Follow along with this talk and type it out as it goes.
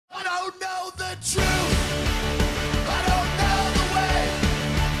the truth. I don't know the way.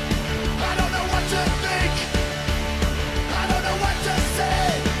 I don't know what to think. I don't know what to say.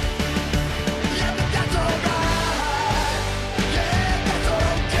 Yeah, but that's alright. Yeah, that's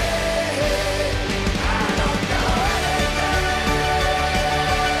okay. I don't know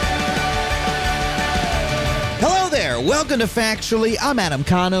anything. Hello there. Welcome to Factually. I'm Adam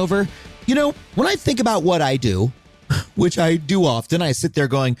Conover. You know, when I think about what I do, which I do often, I sit there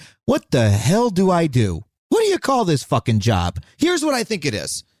going, what the hell do I do? What do you call this fucking job? Here's what I think it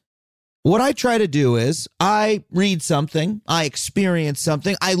is. What I try to do is I read something, I experience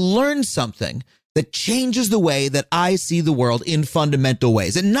something, I learn something that changes the way that I see the world in fundamental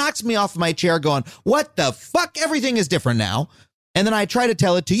ways. It knocks me off my chair going, what the fuck? Everything is different now. And then I try to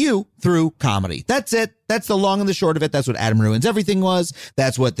tell it to you through comedy. That's it. That's the long and the short of it. That's what Adam Ruins Everything was.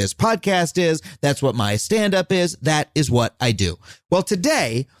 That's what this podcast is. That's what my stand-up is. That is what I do. Well,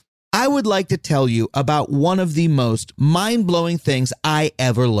 today, I would like to tell you about one of the most mind-blowing things I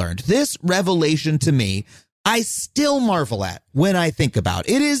ever learned. This revelation to me, I still marvel at when I think about.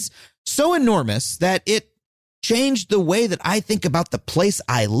 It is so enormous that it changed the way that I think about the place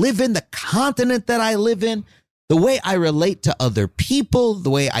I live in, the continent that I live in, the way I relate to other people, the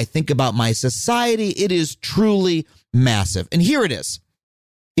way I think about my society. It is truly massive. And here it is.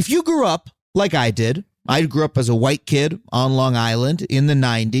 If you grew up like I did, I grew up as a white kid on Long Island in the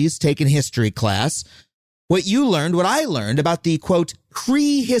 90s, taking history class. What I learned about the, quote,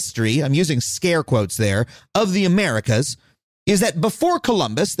 prehistory, I'm using scare quotes there, of the Americas, is that before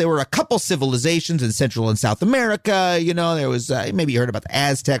Columbus, there were a couple civilizations in Central and South America. You know, there was, maybe you heard about the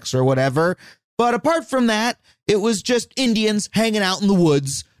Aztecs or whatever. But apart from that, it was just Indians hanging out in the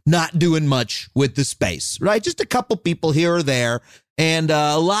woods, not doing much with the space, right? Just a couple people here or there, and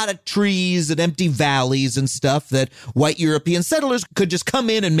a lot of trees and empty valleys and stuff that white European settlers could just come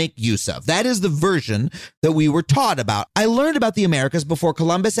in and make use of. That is the version that we were taught about. I learned about the Americas before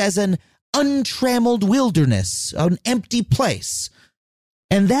Columbus as an untrammeled wilderness, an empty place.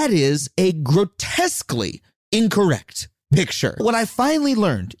 And that is a grotesquely incorrect picture. What I finally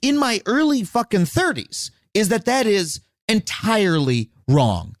learned in my early fucking 30s is that is entirely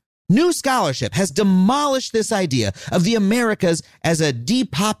wrong. New scholarship has demolished this idea of the Americas as a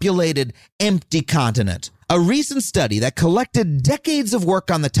depopulated, empty continent. A recent study that collected decades of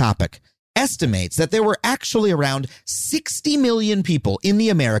work on the topic estimates that there were actually around 60 million people in the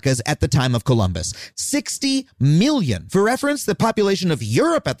Americas at the time of Columbus. 60 million. For reference, the population of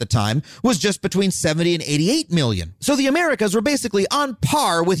Europe at the time was just between 70 and 88 million. So the Americas were basically on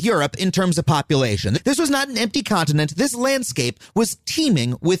par with Europe in terms of population. This was not an empty continent. This landscape was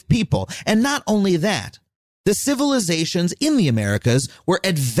teeming with people. And not only that, the civilizations in the Americas were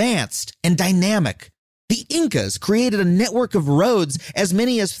advanced and dynamic. The Incas created a network of roads as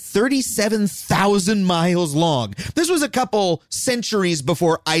many as 37,000 miles long. This was a couple centuries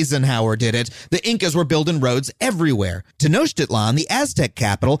before Eisenhower did it. The Incas were building roads everywhere. Tenochtitlan, the Aztec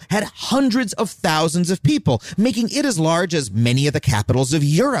capital, had hundreds of thousands of people, making it as large as many of the capitals of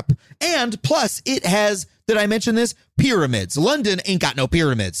Europe. And plus, it has, did I mention this? Pyramids. London ain't got no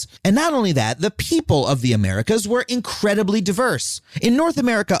pyramids. And not only that, the people of the Americas were incredibly diverse. In North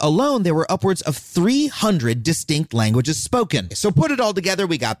America alone, there were upwards of 300 distinct languages spoken. So put it all together,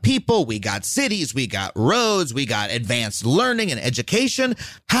 we got people, we got cities, we got roads, we got advanced learning and education.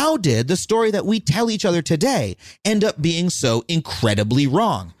 How did the story that we tell each other today end up being so incredibly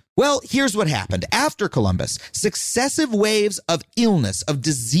wrong? Well, here's what happened. After Columbus, successive waves of illness, of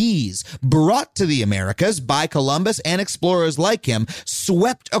disease brought to the Americas by Columbus and explorers like him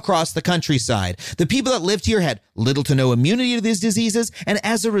swept across the countryside. The people that lived here had little to no immunity to these diseases, and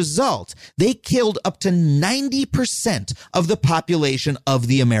as a result, they killed up to 90% of the population of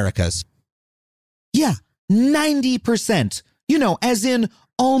the Americas. Yeah, 90%. You know, as in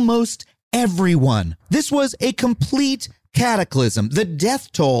almost everyone. This was a complete cataclysm. The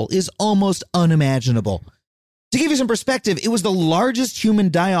death toll is almost unimaginable. To give you some perspective, it was the largest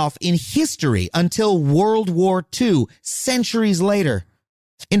human die-off in history until World War II, centuries later.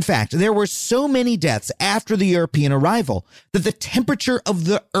 In fact, there were so many deaths after the European arrival that the temperature of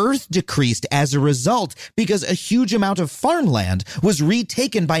the earth decreased as a result because a huge amount of farmland was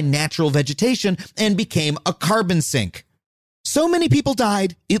retaken by natural vegetation and became a carbon sink. So many people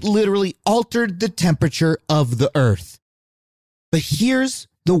died, it literally altered the temperature of the earth. But here's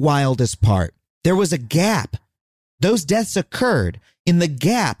the wildest part. There was a gap. Those deaths occurred in the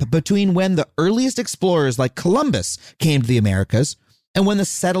gap between when the earliest explorers like Columbus came to the Americas and when the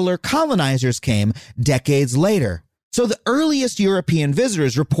settler colonizers came decades later. So the earliest European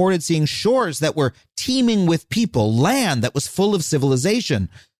visitors reported seeing shores that were teeming with people, land that was full of civilization.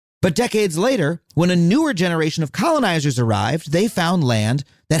 But decades later, when a newer generation of colonizers arrived, they found land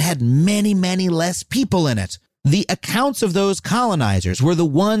that had many, many less people in it. The accounts of those colonizers were the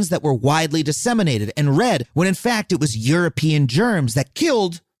ones that were widely disseminated and read, when in fact it was European germs that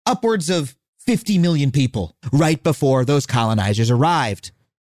killed upwards of 50 million people right before those colonizers arrived.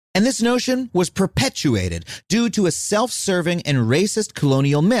 And this notion was perpetuated due to a self-serving and racist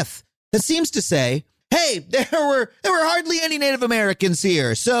colonial myth that seems to say, hey, there were hardly any Native Americans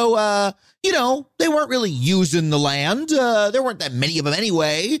here, so, they weren't really using the land. There weren't that many of them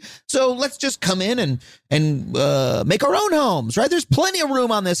anyway, so let's just come in and make our own homes, right? There's plenty of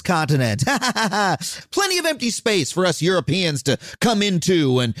room on this continent. Plenty of empty space for us Europeans to come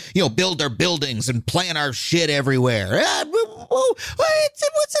into and, build our buildings and plant our shit everywhere.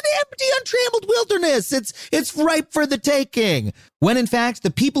 What's an empty, untrammeled wilderness? It's ripe for the taking. When in fact,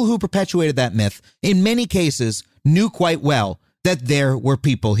 the people who perpetuated that myth, in many cases, knew quite well that there were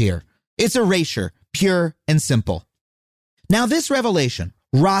people here. It's erasure, pure and simple. Now, this revelation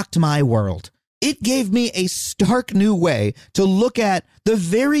rocked my world. It gave me a stark new way to look at the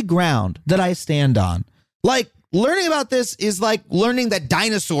very ground that I stand on. Like, learning about this is like learning that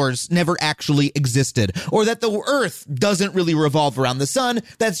dinosaurs never actually existed, or that the Earth doesn't really revolve around the sun.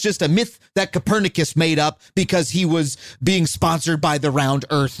 That's just a myth that Copernicus made up because he was being sponsored by the Round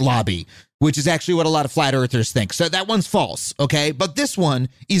Earth lobby, which is actually what a lot of flat earthers think. So that one's false, okay? But this one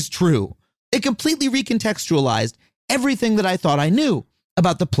is true. It completely recontextualized everything that I thought I knew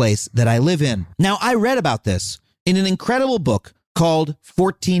about the place that I live in. Now, I read about this in an incredible book called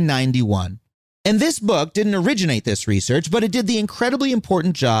 1491. And this book didn't originate this research, but it did the incredibly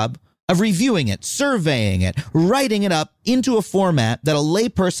important job of reviewing it, surveying it, writing it up into a format that a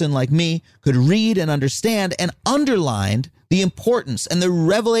layperson like me could read and understand, and underlined the importance and the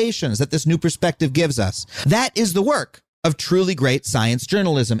revelations that this new perspective gives us. That is the work of truly great science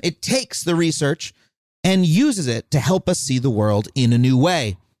journalism. It takes the research and uses it to help us see the world in a new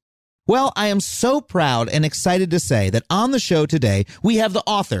way. Well, I am so proud and excited to say that on the show today, we have the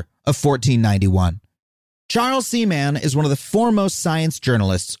author of 1491. Charles C. Mann is one of the foremost science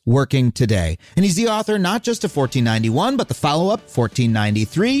journalists working today, and he's the author not just of 1491, but the follow-up,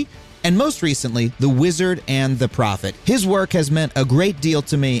 1493, and most recently, The Wizard and the Prophet. His work has meant a great deal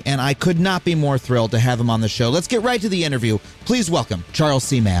to me, and I could not be more thrilled to have him on the show. Let's get right to the interview. Please welcome Charles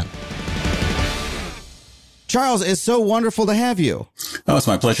C. Mann. Charles, it's so wonderful to have you. Oh, it's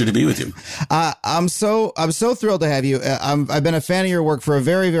my pleasure to be with you. I'm so thrilled to have you. I've been a fan of your work for a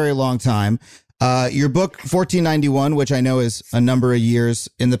very, very long time. Your book, 1491, which I know is a number of years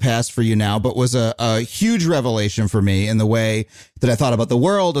in the past for you now, but was a huge revelation for me in the way that I thought about the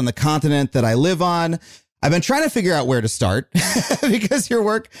world and the continent that I live on. I've been trying to figure out where to start because your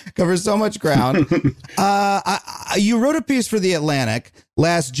work covers so much ground. You wrote a piece for The Atlantic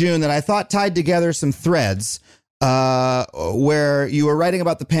last June that I thought tied together some threads where you were writing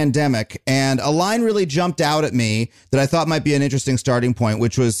about the pandemic, and a line really jumped out at me that I thought might be an interesting starting point,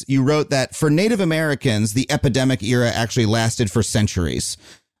 which was you wrote that for Native Americans, the epidemic era actually lasted for centuries.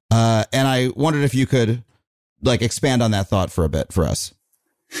 And I wondered if you could expand on that thought for a bit for us.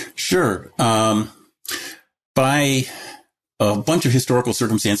 Sure. By a bunch of historical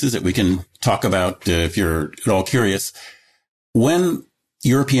circumstances that we can talk about if you're at all curious, when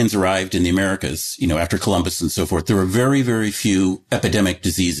Europeans arrived in the Americas, after Columbus and so forth, there were very, very few epidemic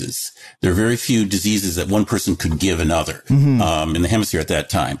diseases. There were very few diseases that one person could give another in the hemisphere at that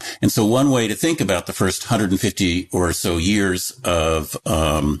time. And so one way to think about the first 150 or so years of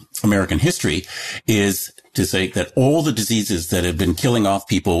American history is to say that all the diseases that had been killing off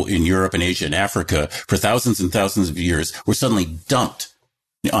people in Europe and Asia and Africa for thousands and thousands of years were suddenly dumped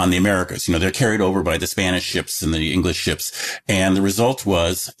on the Americas. They're carried over by the Spanish ships and the English ships. And the result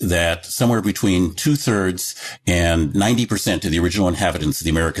was that somewhere between 2/3 and 90% of the original inhabitants of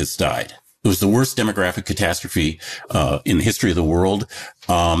the Americas died. It was the worst demographic catastrophe in the history of the world.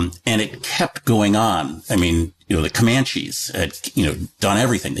 And it kept going on. I mean, the Comanches had, done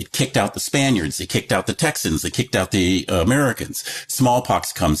everything. They kicked out the Spaniards. They kicked out the Texans. They kicked out the Americans.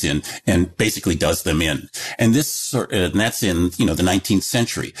 Smallpox comes in and basically does them in. And and that's in, the 19th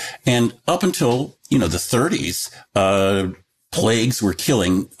century. And up until, the 30s, plagues were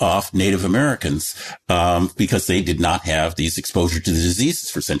killing off Native Americans because they did not have these exposure to the diseases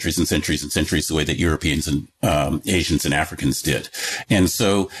for centuries and centuries and centuries the way that Europeans and Asians and Africans did. And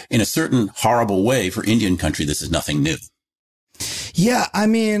so in a certain horrible way for Indian country, this is nothing new. Yeah, I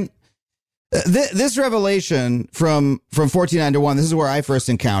mean, This revelation from 1491, this is where I first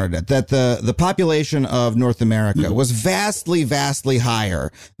encountered it, that the population of North America was vastly, vastly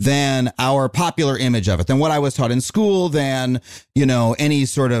higher than our popular image of it, than what I was taught in school, than, any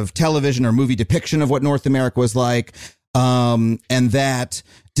sort of television or movie depiction of what North America was like. And that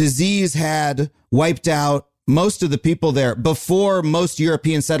disease had wiped out most of the people there before most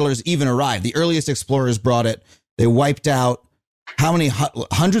European settlers even arrived. The earliest explorers brought it. They wiped out how many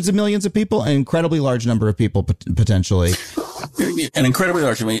hundreds of millions of people? An incredibly large number of people, potentially. An incredibly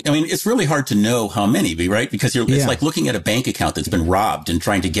large. I mean, it's really hard to know how many, right? Because it's like looking at a bank account that's been robbed and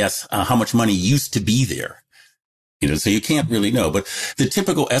trying to guess how much money used to be there. So you can't really know. But the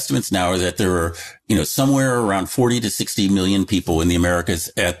typical estimates now are that there are, somewhere around 40 to 60 million people in the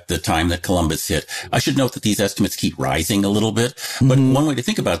Americas at the time that Columbus hit. I should note that these estimates keep rising a little bit. But one way to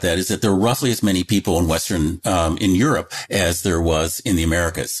think about that is that there are roughly as many people in Europe as there was in the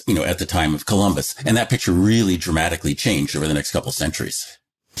Americas, at the time of Columbus. And that picture really dramatically changed over the next couple centuries.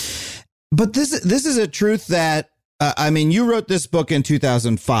 But this is a truth that, you wrote this book in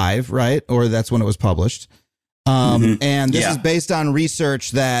 2005, right? Or that's when it was published. And this is based on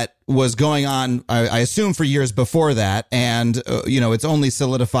research that was going on, I assume, for years before that. And, it's only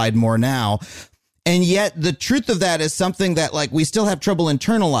solidified more now. And yet the truth of that is something that we still have trouble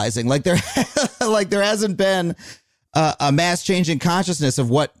internalizing. There hasn't been a mass change in consciousness of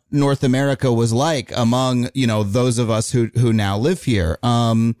what North America was like among, those of us who now live here.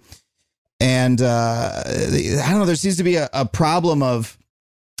 I don't know, there seems to be a problem of,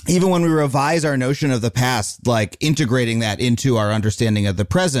 even when we revise our notion of the past, integrating that into our understanding of the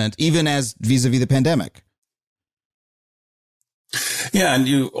present, even as vis-a-vis the pandemic. Yeah. And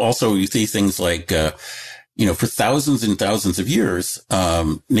you see things like, for thousands and thousands of years,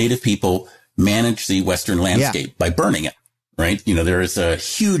 Native people managed the Western landscape by burning it, right? There is a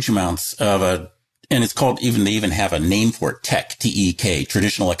huge amounts of and it's called, they even have a name for it, TEK, T-E-K,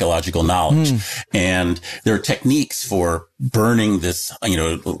 traditional ecological knowledge. And there are techniques for burning this,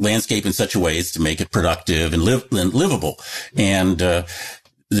 landscape in such a ways to make it productive and livable. And,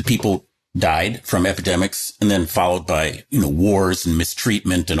 the people died from epidemics and then followed by, wars and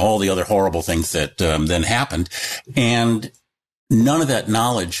mistreatment and all the other horrible things that, then happened. And none of that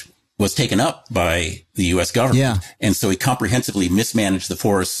knowledge was taken up by the U.S. government. Yeah. And so he comprehensively mismanaged the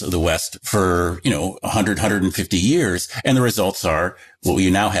forests of the West for, 100, 150 years. And the results are what we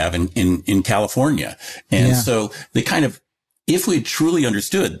now have in California. And so they if we had truly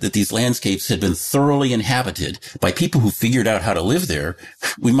understood that these landscapes had been thoroughly inhabited by people who figured out how to live there,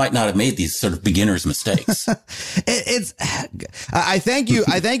 we might not have made these sort of beginner's mistakes. I thank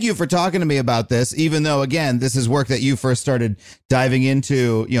you for talking to me about this, even though, again, this is work that you first started diving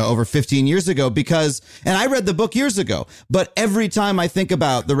into, over 15 years ago, and I read the book years ago, but every time I think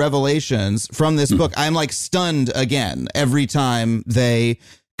about the revelations from this book, I'm stunned again every time they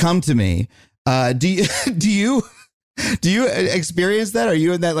come to me. Do you experience that? Are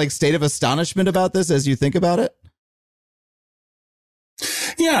you in that state of astonishment about this as you think about it?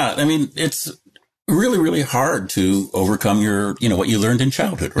 Yeah. It's really, really hard to overcome what you learned in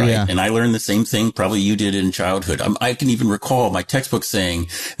childhood, right? Yeah. And I learned the same thing probably you did in childhood. I can even recall my textbook saying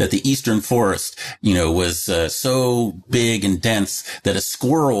that the eastern forest, was so big and dense that a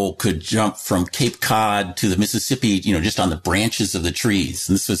squirrel could jump from Cape Cod to the Mississippi, just on the branches of the trees.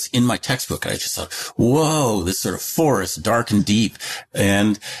 And this was in my textbook. And I just thought, whoa, this sort of forest, dark and deep.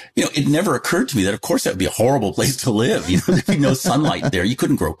 And, it never occurred to me that, of course, that would be a horrible place to live. There'd be no sunlight there. You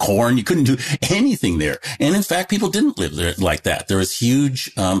couldn't grow corn. You couldn't do anything there. And in fact, people didn't live there like that. There was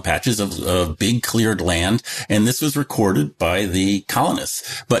huge patches of big cleared land. And this was recorded by the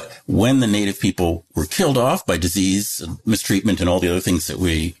colonists. But when the native people were killed off by disease, mistreatment, and all the other things that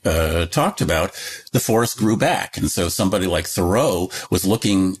we talked about, the forest grew back. And so somebody like Thoreau was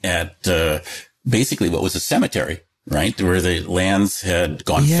looking at basically what was a cemetery, right, where the lands had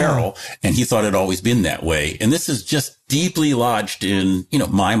gone feral, and he thought it had always been that way. And this is just deeply lodged in,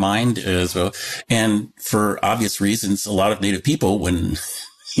 my mind as well. And for obvious reasons, a lot of Native people, when,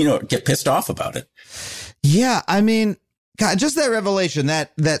 get pissed off about it. Yeah. God, just that revelation that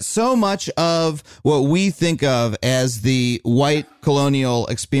so much of what we think of as the white colonial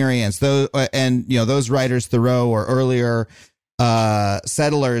experience, those writers, Thoreau or earlier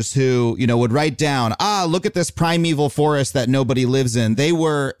settlers who, would write down, look at this primeval forest that nobody lives in. They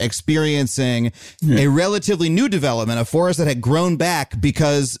were experiencing a relatively new development, a forest that had grown back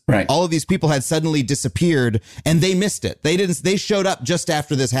because all of these people had suddenly disappeared and they missed it. They showed up just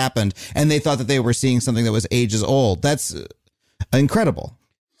after this happened and they thought that they were seeing something that was ages old. That's incredible.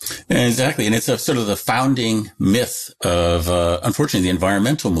 Exactly. And it's a sort of the founding myth of, unfortunately, the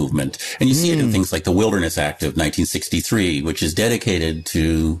environmental movement. And you see it in things like the Wilderness Act of 1963, which is dedicated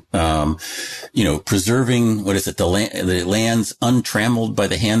to, preserving, the lands untrammeled by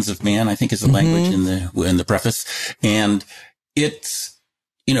the hands of man, I think is the language in the preface. And it's,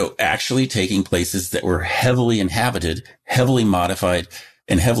 actually taking places that were heavily inhabited, heavily modified,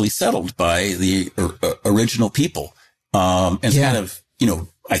 and heavily settled by the original people. And kind of,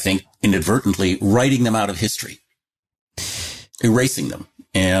 I think inadvertently writing them out of history, erasing them.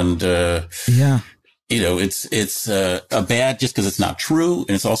 And, it's a bad just because it's not true.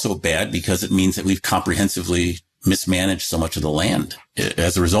 And it's also bad because it means that we've comprehensively mismanaged so much of the land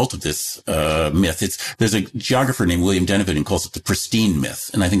as a result of this, myth. There's a geographer named William Denevan who calls it the pristine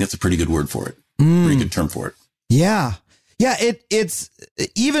myth. And I think that's a pretty good word for it. Pretty good term for it. Yeah. Yeah, it's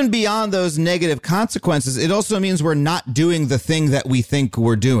even beyond those negative consequences. It also means we're not doing the thing that we think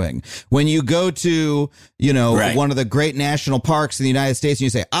we're doing. When you go to, one of the great national parks in the United States and you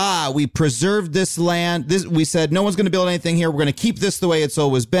say, we preserved this land. We said no one's going to build anything here. We're going to keep this the way it's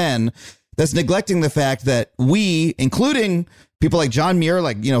always been. That's neglecting the fact that we, including people like John Muir,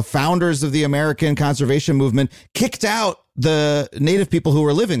 founders of the American conservation movement, kicked out the native people who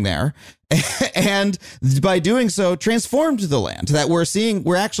were living there, and by doing so transformed the land that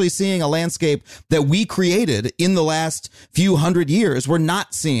we're actually seeing a landscape that we created in the last few hundred years. We're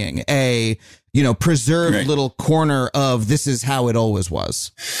not seeing a preserved little corner of this is how it always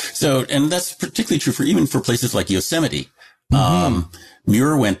was. So, and that's particularly true even for places like Yosemite.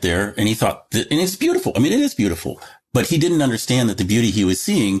 Muir went there and he thought and it's beautiful. I mean, it is beautiful, but he didn't understand that the beauty he was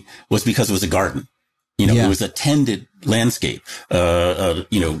seeing was because it was a garden. It was a tended landscape,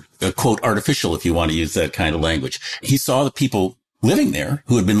 quote, artificial, if you want to use that kind of language. He saw the people living there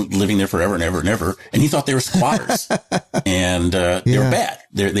who had been living there forever and ever and ever. And he thought they were squatters and, they were bad.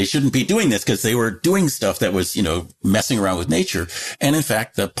 They shouldn't be doing this because they were doing stuff that was, messing around with nature. And in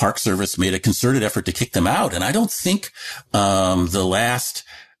fact, the Park Service made a concerted effort to kick them out. And I don't think, the last,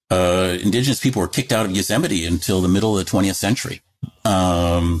 indigenous people were kicked out of Yosemite until the middle of the 20th century.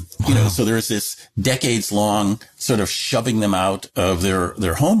 So there's this decades long sort of shoving them out of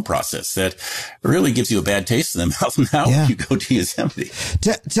their home process that really gives you a bad taste in the mouth now when you go to Yosemite.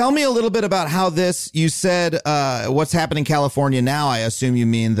 Tell me a little bit about how you said, what's happening in California now. I assume you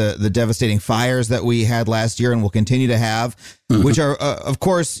mean the devastating fires that we had last year and will continue to have, which are, of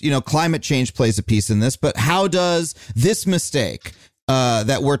course, climate change plays a piece in this. But how does this mistake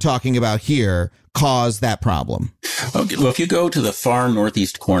that we're talking about here cause that problem? Okay, well, if you go to the far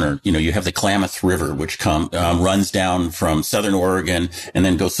northeast corner, you have the Klamath River, which runs down from southern Oregon and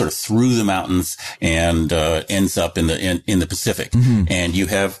then goes sort of through the mountains and ends up in the Pacific. And you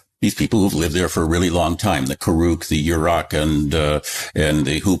have these people who've lived there for a really long time, the Karuk, the Yurok, and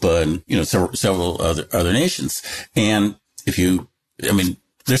the Hoopa, and several other nations. And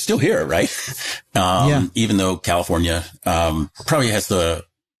they're still here, right? Even though California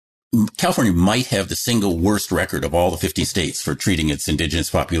California might have the single worst record of all the 50 states for treating its indigenous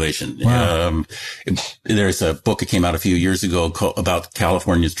population. Wow. There's a book that came out a few years ago about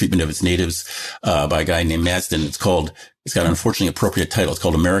California's treatment of its natives, by a guy named Madsden. It's got an unfortunately appropriate title. It's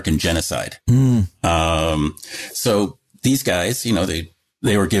called American Genocide. So these guys,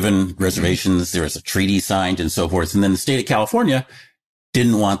 they were given reservations. There was a treaty signed and so forth. And then the state of California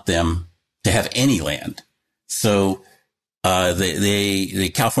didn't want them to have any land. So,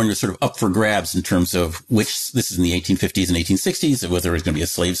 the California was sort of up for grabs in terms of this is in the 1850s and 1860s, whether it was going to be a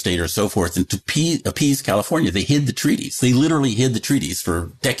slave state or so forth. And to appease California, they hid the treaties. They literally hid the treaties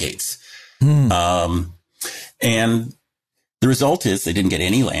for decades. And the result is they didn't get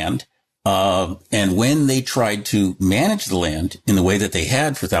any land. And when they tried to manage the land in the way that they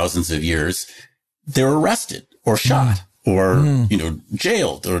had for thousands of years, they were arrested or shot. Or,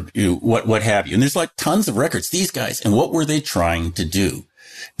 jailed or what have you. And there's tons of records. These guys, and what were they trying to do?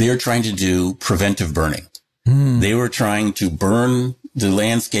 They were trying to do preventive burning. They were trying to burn the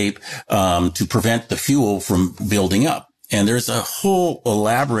landscape, to prevent the fuel from building up. And there's a whole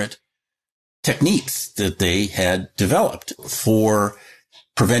elaborate techniques that they had developed for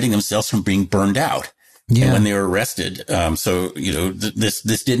preventing themselves from being burned out. And when they were arrested,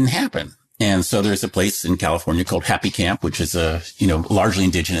 this didn't happen. And so there's a place in California called Happy Camp, which is a, largely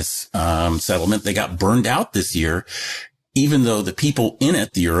indigenous, settlement. They got burned out this year, even though the people in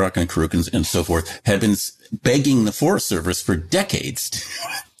it, the Yurok and Karuk and so forth, had been begging the Forest Service for decades,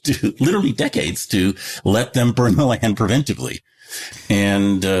 literally decades, to let them burn the land preventively.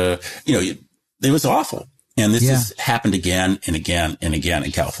 And, it was awful. And this has happened again and again and again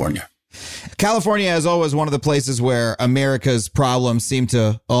in California. California is always one of the places where America's problems seem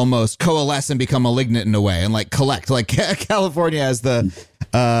to almost coalesce and become malignant in a way, and like collect, like California as the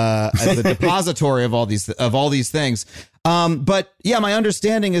depository of all these things. But yeah, my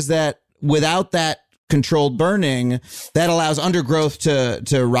understanding is that without that controlled burning, that allows undergrowth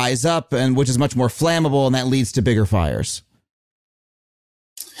to rise up, and which is much more flammable, and that leads to bigger fires.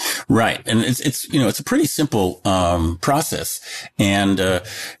 Right. And it's a pretty simple, process. And,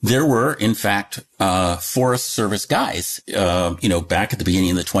 there were, in fact, Forest Service guys, back at the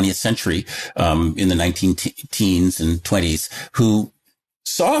beginning of the 20th century, in the 19-teens and 20s who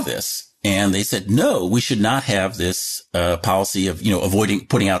saw this. And they said, no, we should not have this, policy of, avoiding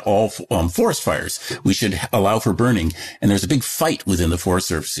putting out all, forest fires. We should allow for burning. And there's a big fight within the Forest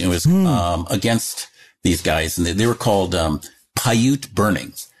Service. It was, against these guys. And they were called, Paiute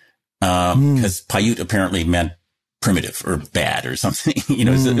burning. Because Paiute apparently meant primitive or bad or something,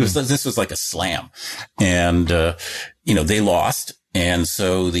 this was like a slam, and, they lost. And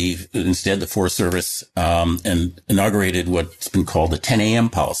so instead the Forest Service, inaugurated what's been called the 10 a.m.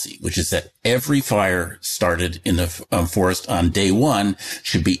 policy, which is that every fire started in the forest on day one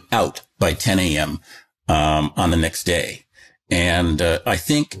should be out by 10 a.m., on the next day. And, I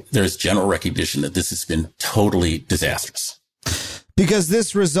think there's general recognition that this has been totally disastrous. Because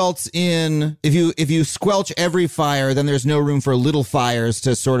this results in, if you squelch every fire, then there's no room for little fires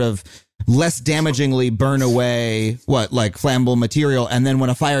to sort of less damagingly burn away like flammable material. And then when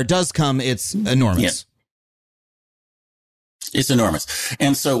a fire does come, it's enormous. Yeah. It's enormous.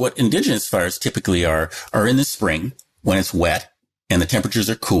 And so what indigenous fires typically are in the spring when it's wet and the temperatures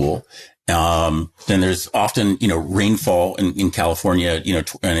are cool. Then there's often, rainfall in California,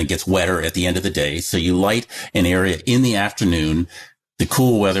 and it gets wetter at the end of the day. So you light an area in the afternoon. The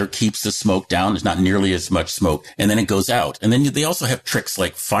cool weather keeps the smoke down. There's not nearly as much smoke. And then it goes out. And then they also have tricks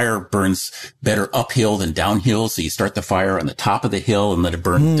like fire burns better uphill than downhill. So you start the fire on the top of the hill and let it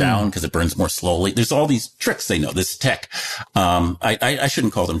burn down because it burns more slowly. There's all these tricks they know, this tech. I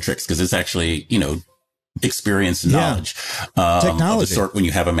shouldn't call them tricks because it's actually, experience and knowledge, technology of the sort when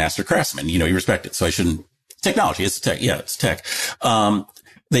you have a master craftsman, you respect it. So I shouldn't, technology, it's tech. Yeah, it's tech.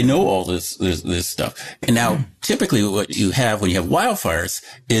 They know all this stuff. And now typically what you have when you have wildfires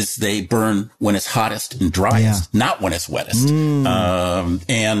is they burn when it's hottest and driest, not when it's wettest.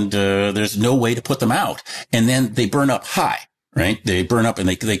 There's no way to put them out. And then they burn up high. Right? They burn up and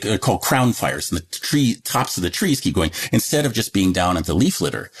they're called crown fires, and the tops of the trees keep going instead of just being down at the leaf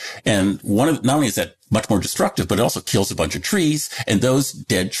litter. And not only is that much more destructive, but it also kills a bunch of trees, and those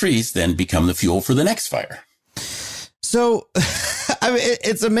dead trees then become the fuel for the next fire. So, I mean,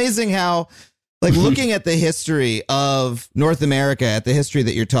 it's amazing how, like, looking at the history of North America, at the history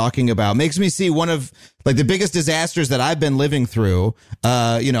that you're talking about, makes me see one of, like, the biggest disasters that I've been living through.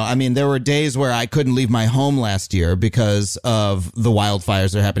 There were days where I couldn't leave my home last year because of the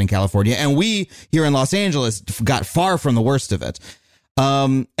wildfires that are happening in California. And we here in Los Angeles got far from the worst of it.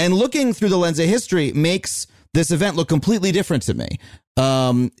 And looking through the lens of history makes this event look completely different to me.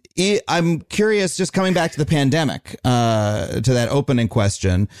 I'm curious, just coming back to the pandemic, to that opening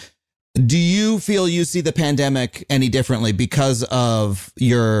question. Do you feel you see the pandemic any differently because of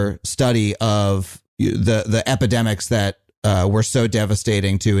your study of the epidemics that were so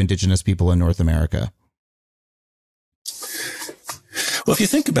devastating to indigenous people in North America? Well, if you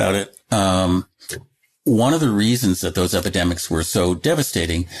think about it, one of the reasons that those epidemics were so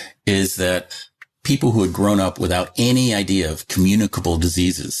devastating is that people who had grown up without any idea of communicable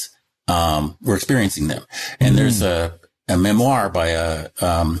diseases were experiencing them. And there's a memoir by a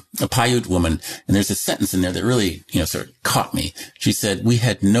Paiute woman, and there's a sentence in there that really, sort of caught me. She said, "We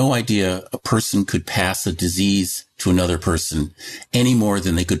had no idea a person could pass a disease to another person any more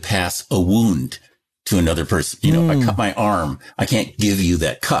than they could pass a wound to another person. If I cut my arm, I can't give you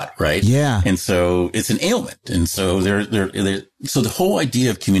that cut, right? Yeah. And so it's an ailment. And so so the whole idea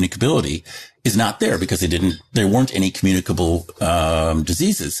of communicability is not there because there weren't any communicable,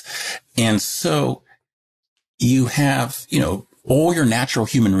 diseases. And so you have, all your natural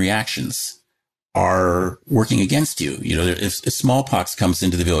human reactions are working against you. If smallpox comes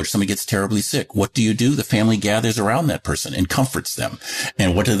into the village, somebody gets terribly sick, what do? The family gathers around that person and comforts them.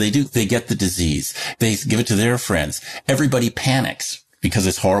 And what do? They get the disease. They give it to their friends. Everybody panics because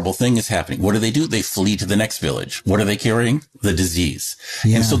this horrible thing is happening. What do? They flee to the next village. What are they carrying? The disease.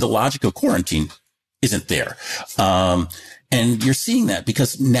 Yeah. And so the logic of quarantine isn't there. And you're seeing that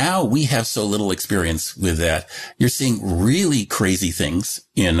because now we have so little experience with that. You're seeing really crazy things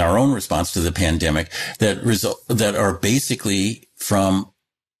in our own response to the pandemic that are basically from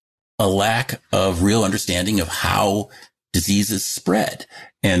a lack of real understanding of how diseases spread.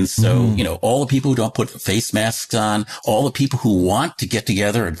 And so, all the people who don't put face masks on, all the people who want to get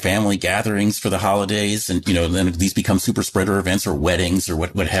together at family gatherings for the holidays, and, then these become super spreader events or weddings or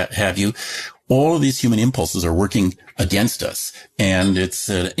what have you. All of these human impulses are working against us. And it's,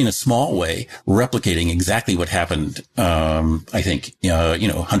 in a small way, replicating exactly what happened, I think,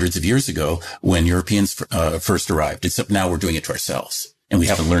 hundreds of years ago when Europeans first arrived, except now we're doing it to ourselves. And we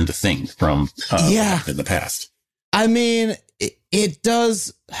haven't learned a thing from what happened in the past. I mean, it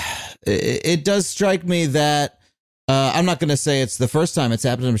does strike me that I'm not going to say it's the first time it's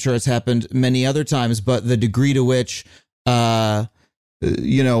happened. I'm sure it's happened many other times, but the degree to which, white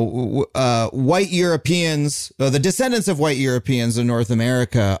Europeans, the descendants of white Europeans in North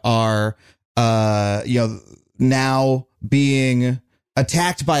America are, now being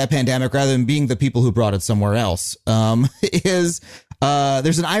attacked by a pandemic rather than being the people who brought it somewhere else, there's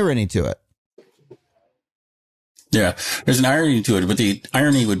an irony to it. Yeah, there's an irony to it, but the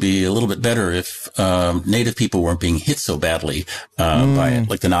irony would be a little bit better if Native people weren't being hit so badly by it,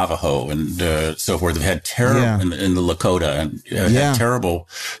 like the Navajo and so forth. They've had terrible in the Lakota and had terrible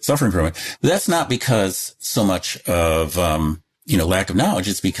suffering from it. But that's not because so much of lack of knowledge.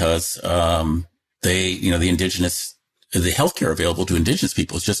 It's because the healthcare available to indigenous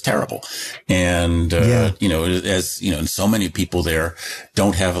people is just terrible. And, and so many people there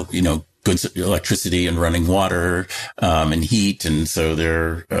don't have, good electricity and running water, and heat. And so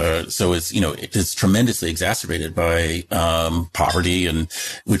it's tremendously exacerbated by, poverty, and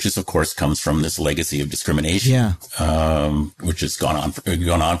which is, of course, comes from this legacy of discrimination, which has gone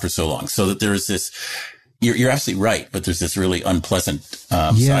on for so long. So that there's this, you're absolutely right, but there's this really unpleasant,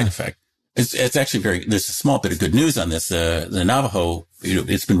 side effect. It's actually there's a small bit of good news on this. The Navajo,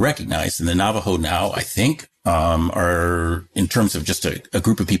 it's been recognized, and the Navajo now, I think, are, in terms of just a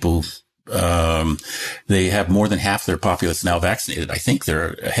group of people, they have more than half their populace now vaccinated. I think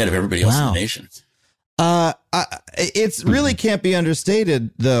they're ahead of everybody else in the nation. It's really can't be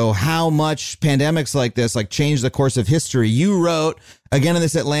understated, though, how much pandemics like this, change the course of history. You wrote, again, in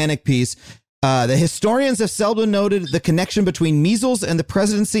this Atlantic piece, the historians have seldom noted the connection between measles and the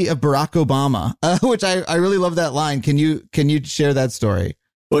presidency of Barack Obama, which I really love that line. Can you share that story?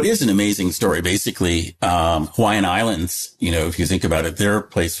 Well, it is an amazing story. Basically, Hawaiian Islands, if you think about it, they're a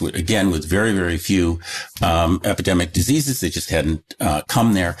place with very, very few epidemic diseases. They just hadn't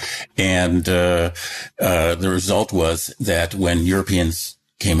come there. And the result was that when Europeans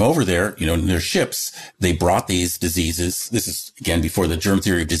came over there, in their ships, they brought these diseases. This is, again, before the germ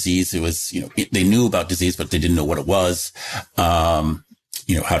theory of disease. It was, they knew about disease, but they didn't know what it was. How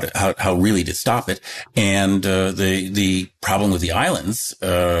really to stop it. And, the problem with the islands,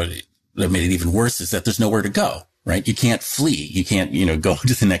 that made it even worse, is that there's nowhere to go, right? You can't flee. You can't, go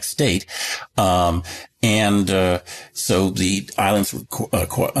to the next state. So the islands were,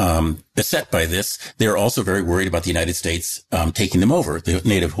 beset by this. They're also very worried about the United States, taking them over, the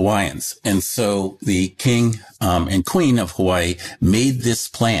native Hawaiians. And so the king, and queen of Hawaii made this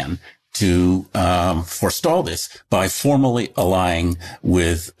plan to forestall this by formally allying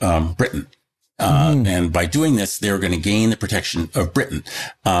with Britain. And by doing this, they were going to gain the protection of Britain.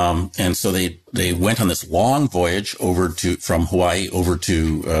 And so they went on this long voyage from Hawaii over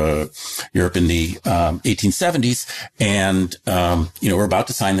to Europe in the 1870s. And we're about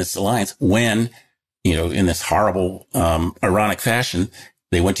to sign this alliance when, in this horrible ironic fashion,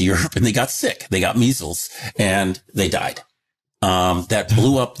 they went to Europe and they got sick. They got measles and they died. That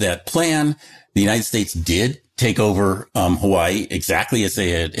blew up that plan. The United States did take over Hawaii exactly as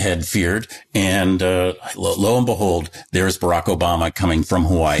they had feared. And lo and behold, there's Barack Obama coming from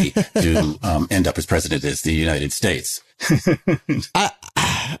Hawaii to end up as president of the United States.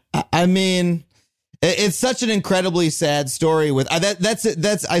 I mean, it's such an incredibly sad story. With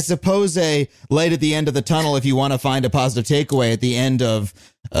that's I suppose a light at the end of the tunnel if you want to find a positive takeaway at the end of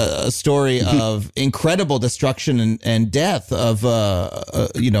a story of incredible destruction and death of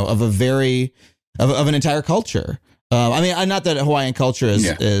an entire culture. I mean, not that Hawaiian culture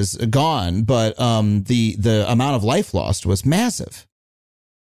is gone, but the amount of life lost was massive.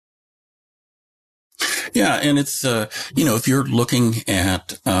 Yeah. And it's, if you're looking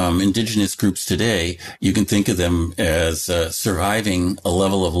at indigenous groups today, you can think of them as surviving a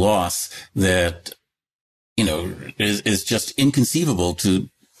level of loss that, is just inconceivable to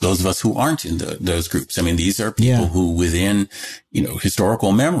those of us who aren't in those groups. I mean, these are people who within,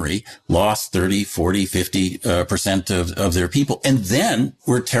 historical memory lost 30, 40, 50% of their people, and then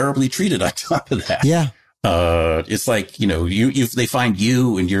were terribly treated on top of that. Yeah. It's like, they find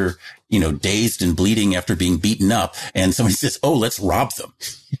you and you're, dazed and bleeding after being beaten up. And somebody says, oh, let's rob them.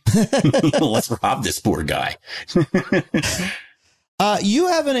 Let's rob this poor guy. You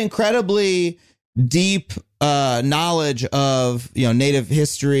have an incredibly deep knowledge of Native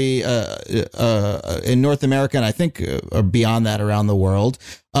history in North America, and I think beyond that around the world.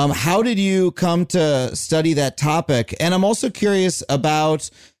 How did you come to study that topic? And I'm also curious about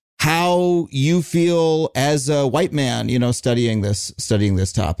how you feel as a white man, studying this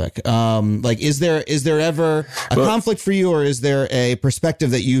topic. Is there ever a conflict for you, or is there a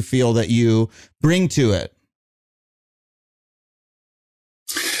perspective that you feel that you bring to it?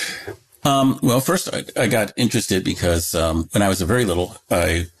 Well, first I got interested because, when I was very little,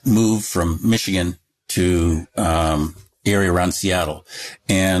 I moved from Michigan to, area around Seattle.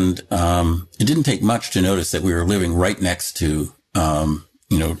 And, it didn't take much to notice that we were living right next to,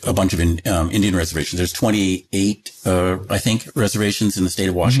 a bunch of Indian reservations. There's 28, I think, reservations in the state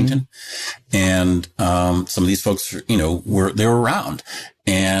of Washington. Mm-hmm. And, some of these folks, they were around.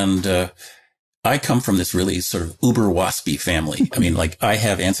 And, I come from this really sort of uber waspy family. I mean, I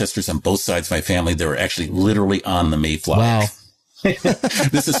have ancestors on both sides of my family that were actually literally on the Mayflower. Wow.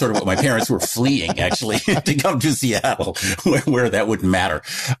 This is sort of what my parents were fleeing, actually, to come to Seattle, where that wouldn't matter.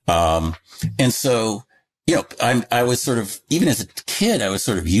 And so, I was sort of, even as a kid, I was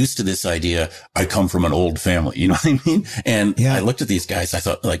sort of used to this idea. I come from an old family, you know what I mean? And I looked at these guys, I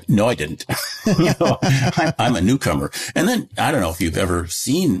thought no, I didn't. I'm a newcomer. And then I don't know if you've ever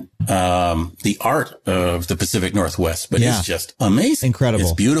seen, the art of the Pacific Northwest, but it's just amazing. Incredible.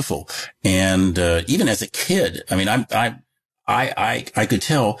 It's beautiful. And, even as a kid, I mean, I could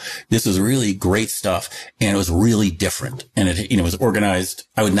tell this was really great stuff, and it was really different. And it was organized,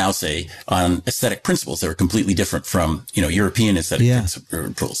 I would now say, on aesthetic principles that were completely different from, European aesthetic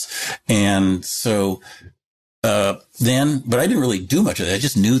principles. And so, but I didn't really do much of that. I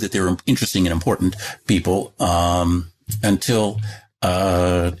just knew that they were interesting and important people, until,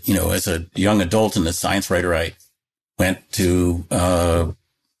 as a young adult and a science writer, I went to,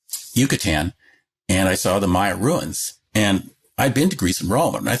 Yucatan, and I saw the Maya ruins. And I'd been to Greece and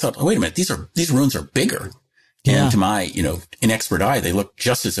Rome, and I thought, oh, wait a minute, these ruins are bigger. Yeah. And to my, inexpert eye, they look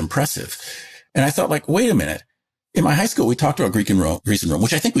just as impressive. And I thought, wait a minute. In my high school, we talked about Greece and Rome,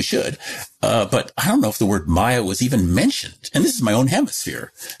 which I think we should. But I don't know if the word Maya was even mentioned. And this is my own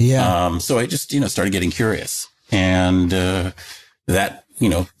hemisphere. Yeah. So I just, started getting curious. And, that,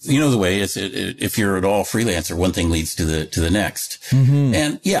 the way is if you're at all freelancer, one thing leads to the next. Mm-hmm.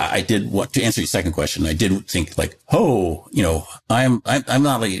 And I did to answer your second question. I did think I'm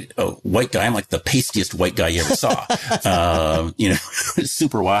not like a white guy. I'm like the pastiest white guy you ever saw.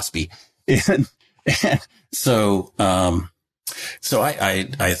 Super waspy. And so I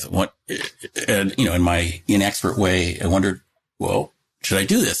thought, and, in my inexpert way, I wondered, well, should I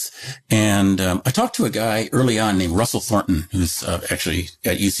do this? And, I talked to a guy early on named Russell Thornton, who's, actually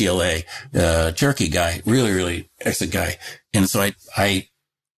at UCLA, Cherokee guy, really, really excellent guy. And so I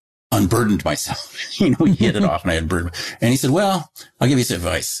unburdened myself, he hit it off and I unburdened. And he said, well, I'll give you some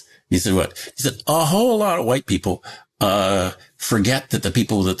advice. He said, what? He said, a whole lot of white people, forget that the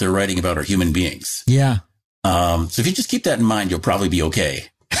people that they're writing about are human beings. Yeah. So if you just keep that in mind, you'll probably be okay.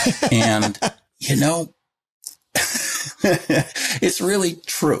 And, it's really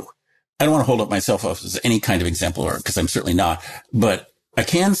true. I don't want to hold up myself up as any kind of exemplar, because I'm certainly not. But I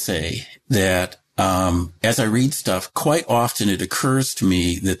can say that, as I read stuff, quite often it occurs to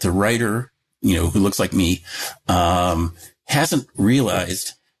me that the writer, who looks like me, hasn't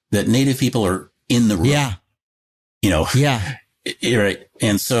realized that Native people are in the room. Yeah. Yeah. Right.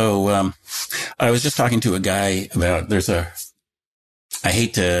 And so, I was just talking to a guy about, I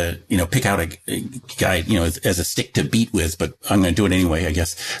hate to, pick out a guy, as a stick to beat with, but I'm going to do it anyway, I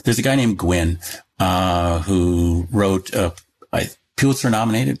guess. There's a guy named Gwynn, who wrote,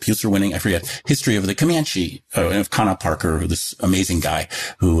 Pulitzer winning, I forget, History of the Comanche, of Connor Parker, this amazing guy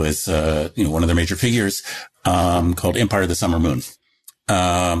who was, one of their major figures, called Empire of the Summer Moon.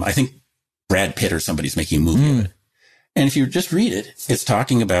 I think Brad Pitt or somebody's making a movie of it. And if you just read it, it's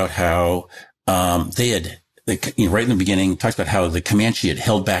talking about how, right in the beginning, talks about how the Comanche had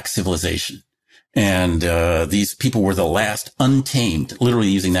held back civilization. And, these people were the last untamed, literally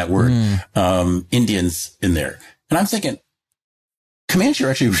using that word, Indians in there. And I'm thinking, Comanche are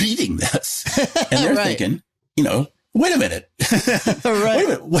actually reading this. And they're thinking, wait a minute.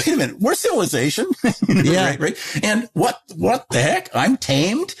 Wait a minute. We're civilization. Yeah. Right. And what the heck? I'm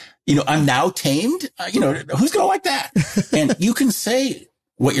tamed. I'm now tamed. Who's going to like that? And you can say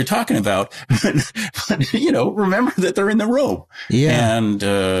what you're talking about, but remember that they're in the room. Yeah. And,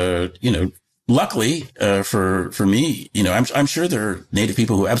 luckily, for me, I'm sure there are Native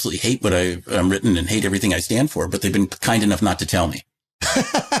people who absolutely hate what I've written and hate everything I stand for, but they've been kind enough not to tell me.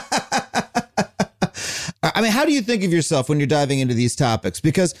 I mean, how do you think of yourself when you're diving into these topics?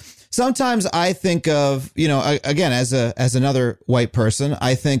 Because sometimes I think of, again, as another white person,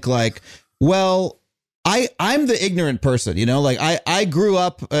 I think like, well, I'm the ignorant person, like I grew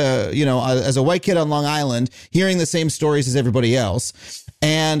up, as a white kid on Long Island, hearing the same stories as everybody else.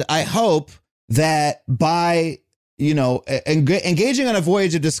 And I hope that by, engaging on a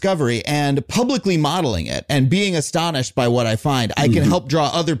voyage of discovery and publicly modeling it and being astonished by what I find, I can help draw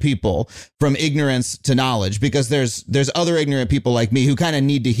other people from ignorance to knowledge, because there's other ignorant people like me who kind of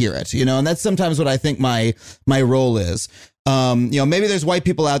need to hear it, and that's sometimes what I think my role is. Maybe there's white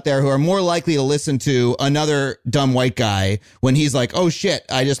people out there who are more likely to listen to another dumb white guy when he's like, oh shit,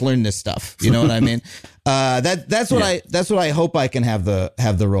 I just learned this stuff. You know what I mean? That's what I hope I can have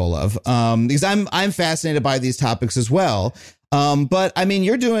the role of, because I'm fascinated by these topics as well. But I mean,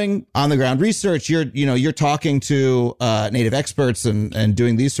 you're doing on the ground research, you're talking to, Native experts and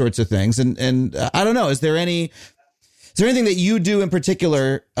doing these sorts of things. And I don't know, is there anything that you do in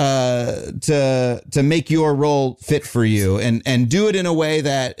particular to make your role fit for you and do it in a way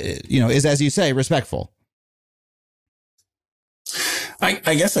that, is, as you say, respectful?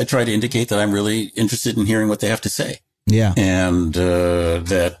 I guess I try to indicate that I'm really interested in hearing what they have to say. Yeah. And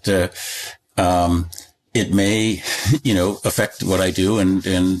that it may, affect what I do and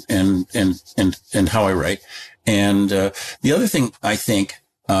how I write. And the other thing I think,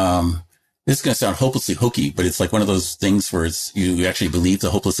 this is going to sound hopelessly hokey, but it's like one of those things where you actually believe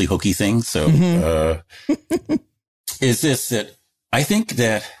the hopelessly hokey thing. So, is this that I think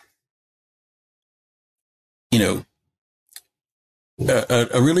that,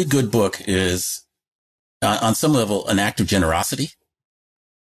 a really good book is on some level an act of generosity.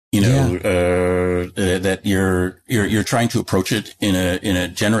 That you're trying to approach it in a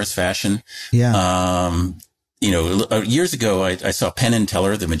generous fashion. Yeah. Years ago, I saw Penn and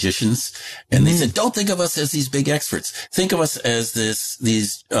Teller, the magicians, and they said, don't think of us as these big experts. Think of us as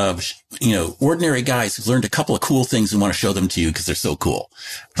these ordinary guys who've learned a couple of cool things and want to show them to you because they're so cool.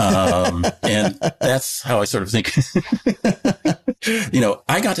 And that's how I sort of think,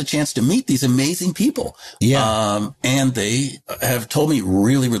 I got a chance to meet these amazing people. Yeah. And they have told me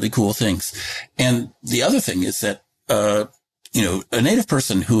really, really cool things. And the other thing is that, a Native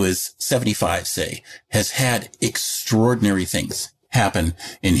person who is 75, say, has had extraordinary things happen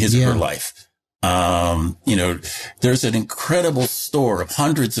in his or her life. There's an incredible store of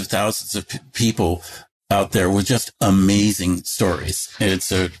hundreds of thousands of people out there with just amazing stories.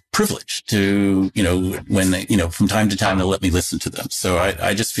 It's a privilege to, when they, from time to time, they'll let me listen to them. So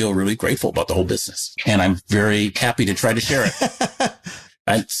I just feel really grateful about the whole business, and I'm very happy to try to share it.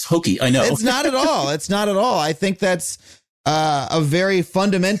 It's hokey, I know. It's not at all. It's not at all. I think that's a very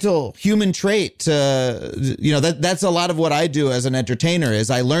fundamental human trait. That's a lot of what I do as an entertainer.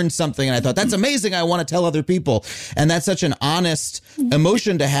 Is I learned something and I thought, that's amazing, I want to tell other people. And that's such an honest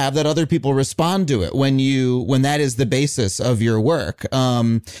emotion to have, that other people respond to it when that is the basis of your work.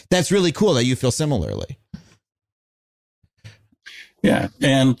 That's really cool that you feel similarly. Yeah.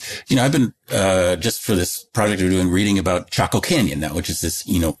 And, I've been, just for this project we're doing, reading about Chaco Canyon now, which is this,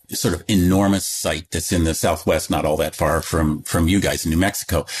 sort of enormous site that's in the Southwest, not all that far from you guys in New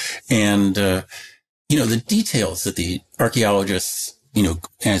Mexico. And, the details that the archaeologists, and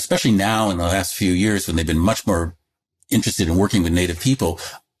especially now in the last few years when they've been much more interested in working with Native people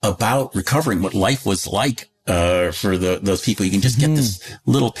about recovering what life was like, for those people, you can just get this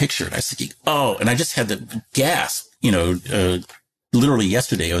little picture. And I was thinking, and I just had the gasp, literally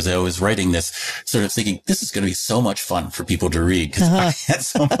yesterday, as I was writing this, sort of thinking, this is going to be so much fun for people to read, because I had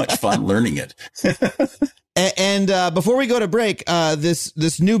so much fun learning it. And before we go to break,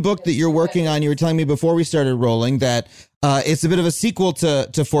 this new book that you're working on, you were telling me before we started rolling that it's a bit of a sequel to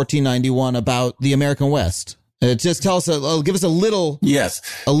 1491 about the American West. Just tell us, give us a little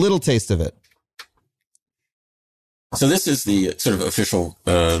taste of it. So this is the sort of official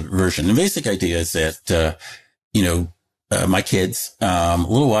version. The basic idea is that, my kids, a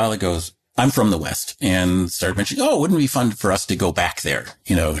little while ago, I'm from the West, and started mentioning, wouldn't it be fun for us to go back there?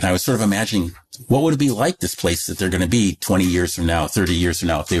 And I was sort of imagining, what would it be like, this place that they're going to be 20 years from now, 30 years from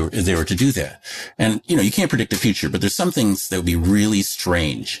now, if they were to do that? And, you can't predict the future, but there's some things that would be really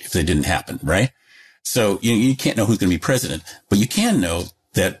strange if they didn't happen, right? So, you can't know who's going to be president, but you can know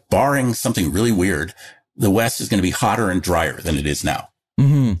that barring something really weird, the West is going to be hotter and drier than it is now.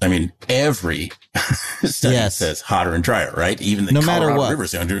 Mm-hmm. I mean, every study Yes. says hotter and drier, right? Even the No matter Colorado what.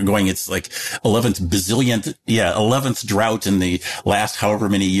 rivers are going, it's like 11th drought in the last however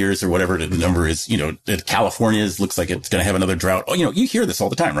many years or whatever the number is. You know, that California looks like it's going to have another drought. Oh, you know, you hear this all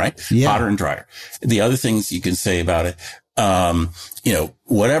the time, right? Yeah. Hotter and drier. The other things you can say about it, you know,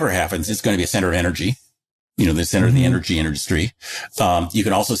 whatever happens, it's going to be a center of energy, you know, the center of the energy industry. You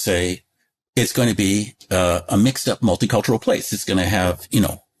can also say it's going to be a mixed up multicultural place. It's going to have, you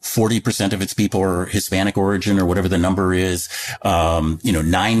know, 40% of its people are Hispanic origin or whatever the number is. You know,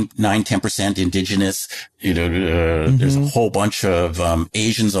 10% indigenous, you know, there's a whole bunch of,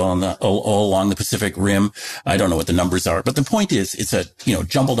 Asians all along the Pacific Rim. I don't know what the numbers are, but the point is it's a, you know,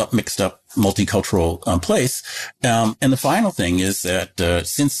 jumbled up, mixed up, multicultural place. And the final thing is that,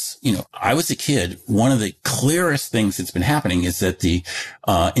 since, you know, I was a kid, one of the clearest things that's been happening is that the,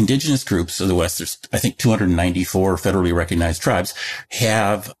 indigenous groups of the West, there's, I think, 294 federally recognized tribes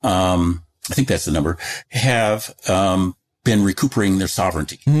have, I think that's the number, have, been recuperating their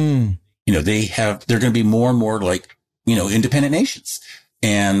sovereignty. You know, they're going to be more and more like, you know, independent nations.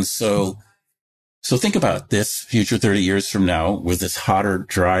 And so think about this future 30 years from now with this hotter,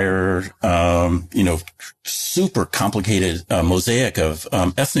 drier, you know, super complicated mosaic of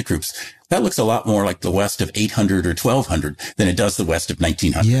ethnic groups. That looks a lot more like the West of 800 or 1200 than it does the West of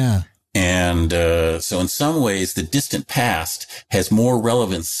 1900. Yeah. And so in some ways, the distant past has more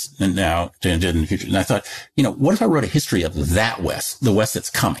relevance now than it did in the future. And I thought, you know, what if I wrote a history of that West, the West that's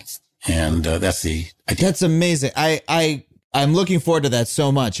coming? And that's the idea. That's amazing. I'm looking forward to that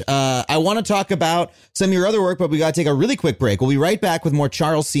so much. I want to talk about some of your other work, but we got to take a really quick break. We'll be right back with more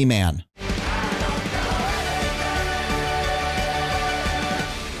Charles C. Mann.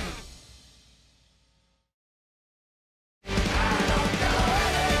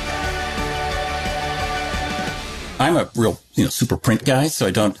 I'm a real, you know, super print guy, so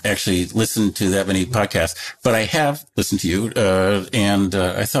I don't actually listen to that many podcasts, but I have listened to you, and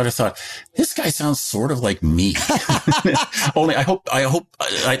I thought, this guy sounds sort of like me. Only I don't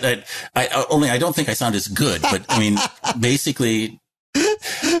think I sound as good, but I mean, basically,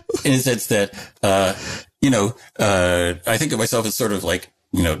 in a sense that, you know, I think of myself as sort of like,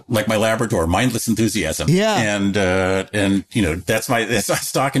 you know, like my Labrador, mindless enthusiasm. Yeah. And, you know, that's my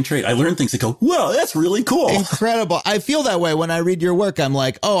stock and trade. I learn things that go, whoa, that's really cool. Incredible. I feel that way when I read your work. I'm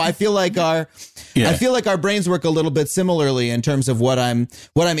like, oh, I feel like our brains work a little bit similarly in terms of what I'm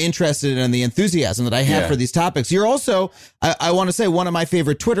interested in and the enthusiasm that I have for these topics. You're also, I want to say, one of my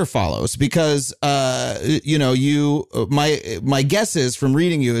favorite Twitter follows because, you know, my guess is from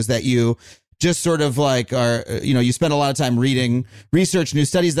reading you is that you just sort of like are, you know, you spend a lot of time reading research, new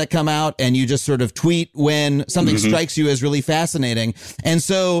studies that come out, and you just sort of tweet when something strikes you as really fascinating. And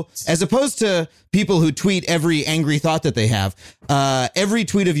so as opposed to people who tweet every angry thought that they have, every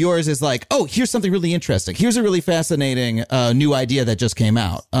tweet of yours is like, oh, here's something really interesting. Here's a really fascinating new idea that just came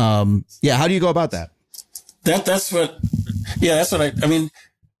out. Yeah. How do you go about that? That's what I mean,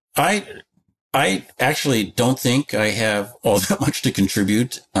 I actually don't think I have all that much to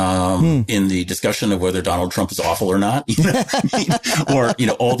contribute in the discussion of whether Donald Trump is awful or not, you know what I mean? Or, you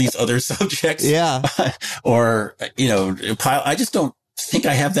know, all these other subjects. Yeah. Or, you know, I just don't think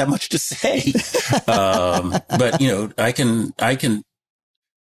I have that much to say. But, you know, I can,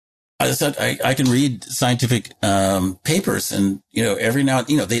 as I said, I can read scientific papers, and, you know, every now and,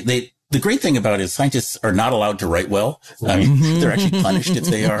 you know, the great thing about it is scientists are not allowed to write well. I mean, they're actually punished if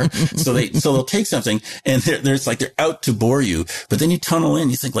they are. So they'll take something and they're out to bore you, but then you tunnel in,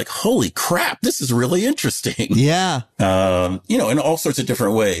 you think like, holy crap, this is really interesting. Yeah. You know, in all sorts of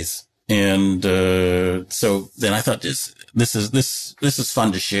different ways. And, so then I thought this is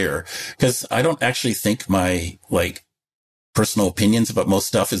fun to share, because I don't actually think my like personal opinions about most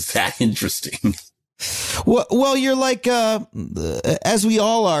stuff is that interesting. Well, you're like, as we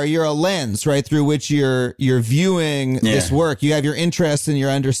all are, you're a lens, right, through which you're viewing this work. You have your interest and your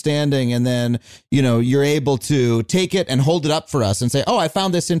understanding, and then, you know, you're able to take it and hold it up for us and say, oh, I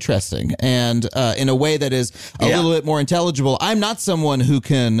found this interesting, and in a way that is a little bit more intelligible. I'm not someone who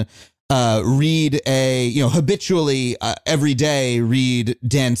can read habitually every day read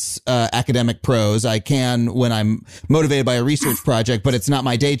dense academic prose. I can when I'm motivated by a research project, but it's not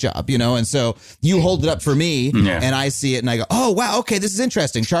my day job, you know? And so you hold it up for me and I see it and I go, oh, wow, okay, this is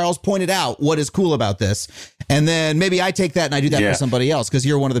interesting. Charles pointed out what is cool about this. And then maybe I take that and I do that for somebody else because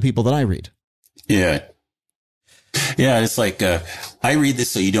you're one of the people that I read. Yeah. Yeah, it's like, I read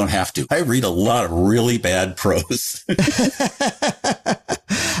this so you don't have to. I read a lot of really bad prose.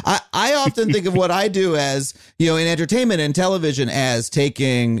 I often think of what I do as, you know, in entertainment and television as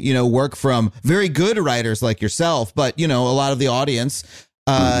taking, you know, work from very good writers like yourself, but, you know, a lot of the audience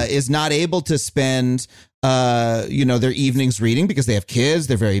is not able to spend their evenings reading because they have kids.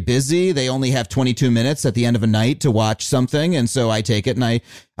 They're very busy. They only have 22 minutes at the end of a night to watch something. And so I take it and I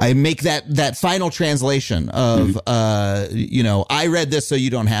make that final translation of, I read this so you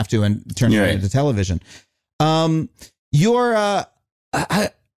don't have to, and turn it into television.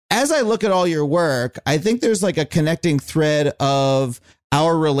 As I look at all your work, I think there's like a connecting thread of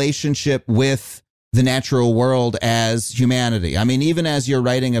our relationship with the natural world as humanity. I mean, even as you're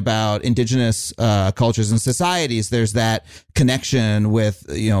writing about indigenous cultures and societies, there's that connection with,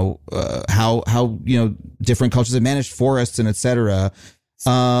 how different cultures have managed forests and et cetera.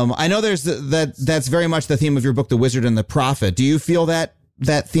 I know there's that's very much the theme of your book, The Wizard and the Prophet. Do you feel that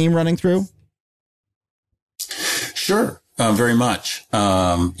theme running through? Sure. Very much.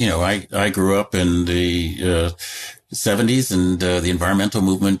 I grew up in the 70s, and the environmental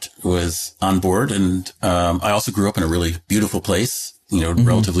movement was on board. And I also grew up in a really beautiful place,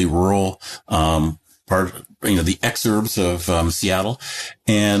 relatively rural part, the exurbs of Seattle.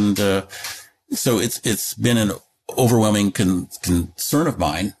 And so it's been an overwhelming concern of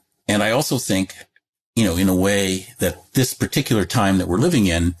mine. And I also think, in a way that this particular time that we're living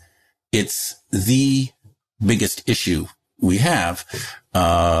in, it's the biggest issue we have,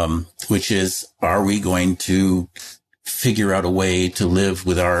 which is, are we going to figure out a way to live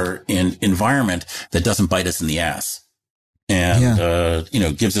with our environment that doesn't bite us in the ass and,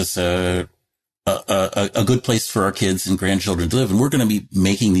 gives us a good place for our kids and grandchildren to live. And we're going to be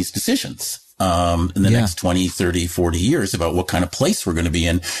making these decisions in the next 20, 30, 40 years about what kind of place we're going to be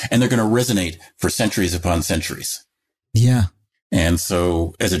in. And they're going to resonate for centuries upon centuries. Yeah. And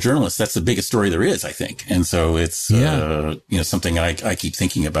so as a journalist, that's the biggest story there is, I think. And so it's, something I keep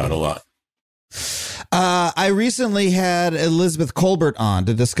thinking about a lot. I recently had Elizabeth Kolbert on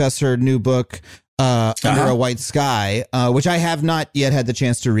to discuss her new book, Under a White Sky, which I have not yet had the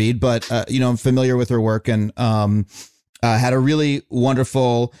chance to read, but, I'm familiar with her work and had a really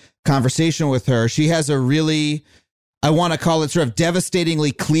wonderful conversation with her. She has a really, I want to call it sort of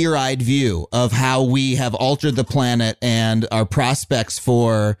devastatingly clear-eyed view of how we have altered the planet and our prospects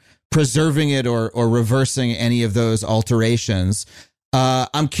for preserving it or reversing any of those alterations.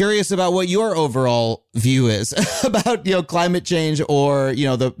 I'm curious about what your overall view is about, climate change or,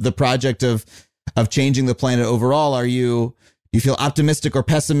 the project of changing the planet overall. Do you feel optimistic or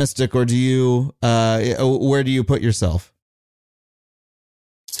pessimistic, or do you, where do you put yourself?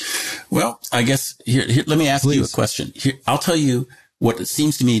 Well, I guess here let me ask you a question. I'll tell you what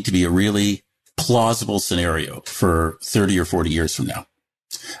seems to me to be a really plausible scenario for 30 or 40 years from now.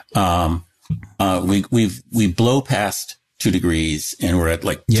 We blow past 2 degrees and we're at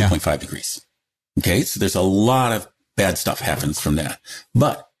like 2.5 degrees. Okay. So there's a lot of bad stuff happens from that.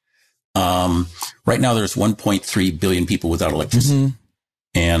 But, right now there's 1.3 billion people without electricity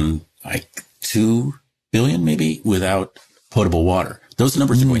and like 2 billion maybe without potable water. Those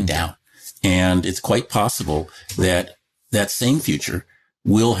numbers are going down. And it's quite possible that that same future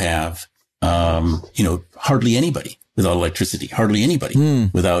will have, hardly anybody without electricity, hardly anybody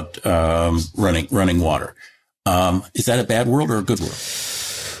without, running water. Is that a bad world or a good world?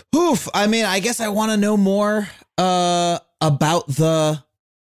 Oof. I mean, I guess I want to know more, about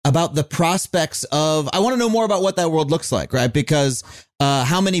the prospects of, I want to know more about what that world looks like, right? Because,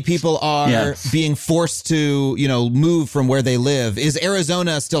 how many people are being forced to, move from where they live? Is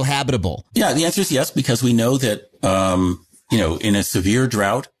Arizona still habitable? Yeah, the answer is yes, because we know that, in a severe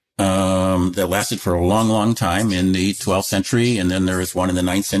drought, that lasted for a long, long time in the 12th century. And then there was one in the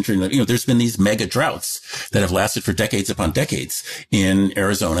 9th century. There's been these mega droughts that have lasted for decades upon decades in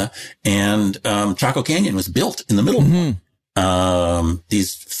Arizona. And, Chaco Canyon was built in the middle of one.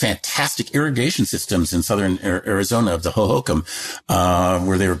 These fantastic irrigation systems in southern Arizona of the Hohokam,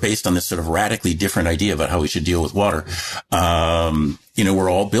 where they were based on this sort of radically different idea about how we should deal with water, were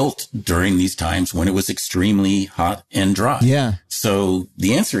all built during these times when it was extremely hot and dry. Yeah. So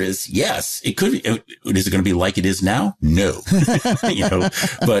the answer is yes, it could. Is it going to be like it is now? No.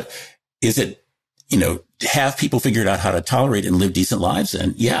 But is it, have people figured out how to tolerate and live decent lives?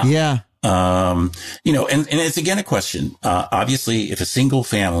 And yeah. And it's again a question. Obviously, if a single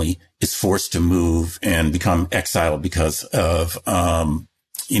family is forced to move and become exiled because of,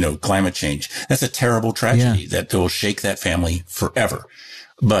 climate change, that's a terrible tragedy that will shake that family forever.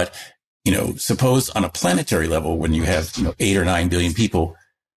 But, suppose on a planetary level, when you have, 8 or 9 billion people,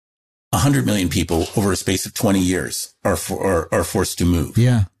 100 million people over a space of 20 years are forced to move.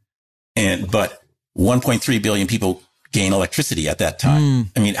 Yeah. But 1.3 billion people gain electricity at that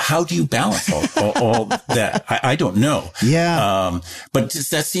time. I mean, how do you balance all that? I don't know. Yeah. But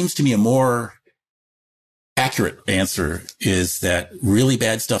that seems to me a more accurate answer is that really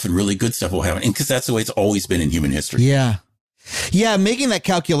bad stuff and really good stuff will happen. And because that's the way it's always been in human history. Yeah. Yeah, making that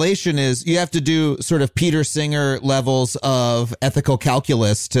calculation is you have to do sort of Peter Singer levels of ethical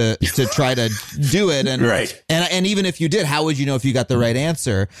calculus to try to do it. And, right. And even if you did, how would you know if you got the right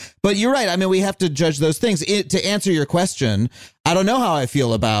answer? But you're right. I mean, we have to judge those things. To answer your question, I don't know how I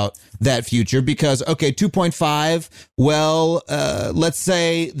feel about that future because, okay, 2.5. Well, let's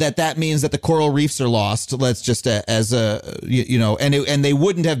say that means that the coral reefs are lost. Let's just as a, you know, and they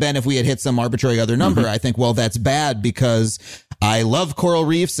wouldn't have been if we had hit some arbitrary other number. I think, well, that's bad because I love coral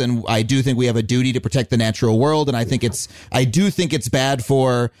reefs and I do think we have a duty to protect the natural world. And I do think it's bad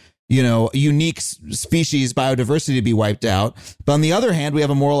for, you know, unique species biodiversity to be wiped out. But on the other hand, we have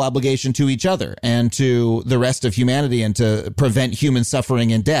a moral obligation to each other and to the rest of humanity and to prevent human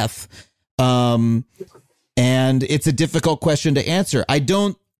suffering and death. And it's a difficult question to answer. I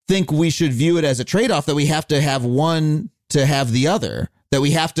don't think we should view it as a trade-off that we have to have one to have the other, that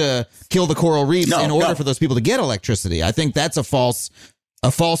we have to kill the coral reefs in order for those people to get electricity. I think that's a false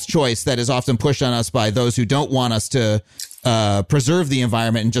choice that is often pushed on us by those who don't want us to preserve the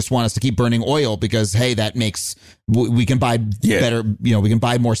environment and just want us to keep burning oil because, hey, that makes we can buy better, you know, we can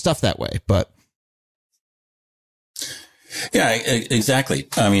buy more stuff that way. But yeah, exactly.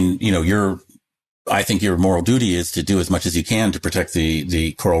 I mean, you know, I think your moral duty is to do as much as you can to protect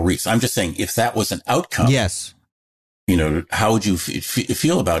the coral reefs. I'm just saying if that was an outcome. Yes. You know, how would you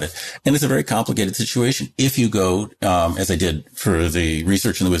feel about it? And it's a very complicated situation. If you go, as I did for the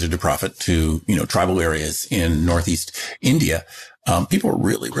research in the Wizard of Prophet, to, you know, tribal areas in Northeast India, people are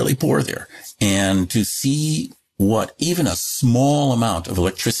really, really poor there. And to see what even a small amount of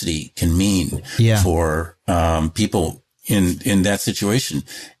electricity can mean for people in that situation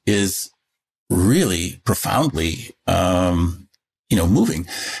is really profoundly you know, moving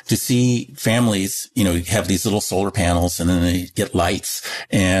to see families, you know, have these little solar panels and then they get lights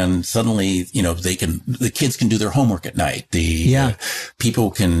and suddenly, you know, the kids can do their homework at night. People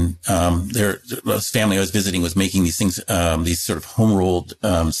can, this family I was visiting was making these things, these sort of home rolled,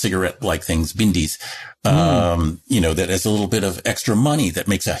 cigarette like things, bindis, you know, that has a little bit of extra money that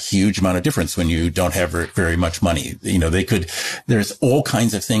makes a huge amount of difference when you don't have very much money. You know, there's all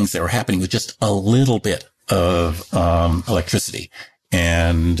kinds of things that were happening with just a little bit of electricity.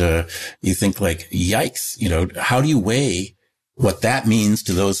 And you think like, yikes, you know, how do you weigh what that means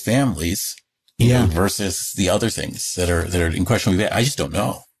to those families you know, versus the other things that are in question? I just don't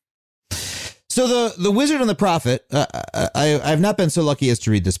know. So the Wizard and the Prophet, I've not been so lucky as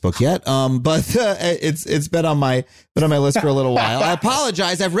to read this book yet, but it's been on my list for a little while. I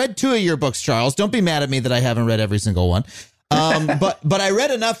apologize. I've read 2 of your books, Charles. Don't be mad at me that I haven't read every single one. But I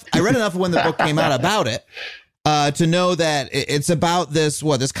read enough when the book came out about it to know that it's about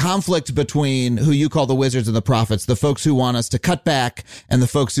this conflict between who you call the wizards and the prophets, the folks who want us to cut back and the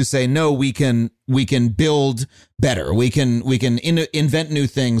folks who say, no, we can build better. We can invent new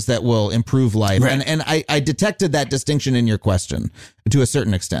things that will improve life. Right. And I detected that distinction in your question to a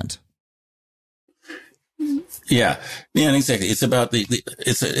certain extent. Yeah, exactly. It's about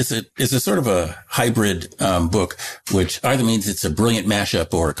it's a sort of a hybrid book, which either means it's a brilliant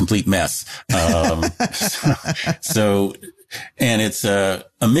mashup or a complete mess. And it's a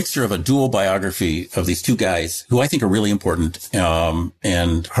mixture of a dual biography of these 2 guys who I think are really important,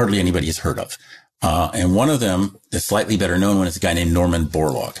 and hardly anybody has heard of. And one of them, the slightly better known one, is a guy named Norman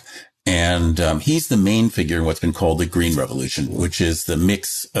Borlaug. And he's the main figure in what's been called the Green Revolution, which is the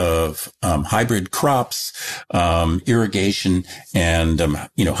mix of hybrid crops, irrigation, and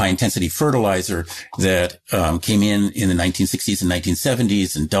high intensity fertilizer that came in the 1960s and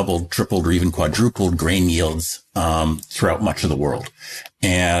 1970s and doubled, tripled, or even quadrupled grain yields throughout much of the world,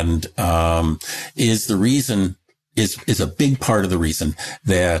 and is a big part of the reason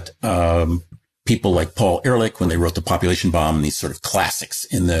that people like Paul Ehrlich, when they wrote The Population Bomb and these sort of classics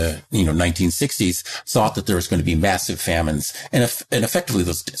in the 1960s, thought that there was going to be massive famines, and effectively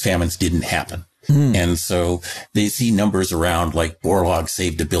those famines didn't happen. And so they see numbers around like Borlaug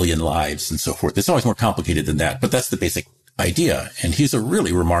saved 1 billion lives and so forth. It's always more complicated than that, but that's the basic idea. And he's a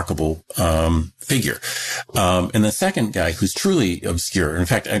really remarkable figure. And the second guy who's truly obscure, in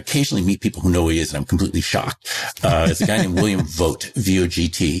fact, I occasionally meet people who know who he is and I'm completely shocked, is a guy named William Vogt,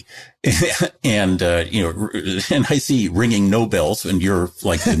 V-O-G-T. And I see ringing no bells, and you're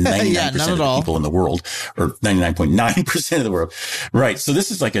like the 99% of the people in the world, or 99.9% of the world. Right. So this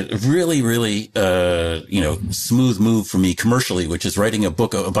is like a really, really, smooth move for me commercially, which is writing a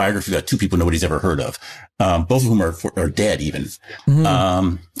biography about 2 people nobody's ever heard of. Both of whom are dead even.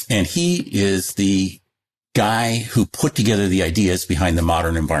 And he is the guy who put together the ideas behind the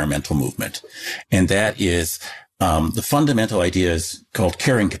modern environmental movement. And that is, the fundamental idea is called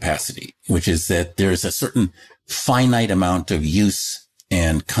carrying capacity, which is that there's a certain finite amount of use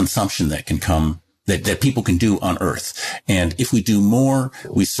and consumption that can come, that people can do on Earth. And if we do more,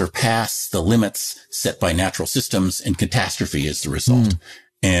 we surpass the limits set by natural systems, and catastrophe is the result.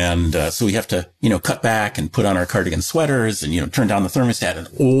 And so we have to, cut back and put on our cardigan sweaters and, turn down the thermostat and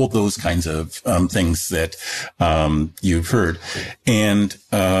all those kinds of things that you've heard. And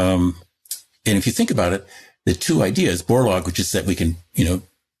if you think about it, the two ideas, Borlaug, which is that we can,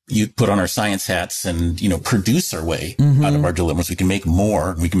 you put on our science hats and, produce our way out of our dilemmas. We can make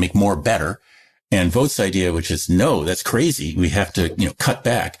more, we can make more better. And Vogt's idea, which is, no, that's crazy. We have to, cut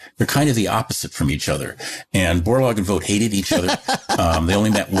back. They're kind of the opposite from each other. And Borlaug and Vogt hated each other. They only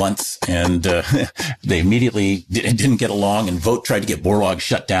met once, and they immediately didn't get along. And Vogt tried to get Borlaug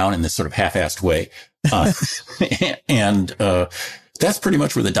shut down in this sort of half-assed way. That's pretty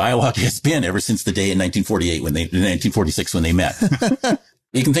much where the dialogue has been ever since the day in 1946 when they met.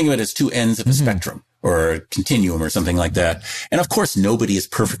 You can think of it as two ends of a spectrum or a continuum or something like that. And of course, nobody is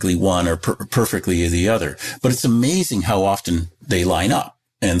perfectly one or perfectly the other, but it's amazing how often they line up.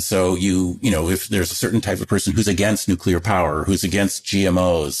 And so if there's a certain type of person who's against nuclear power, who's against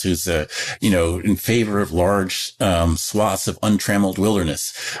GMOs, who's, in favor of large, swaths of untrammeled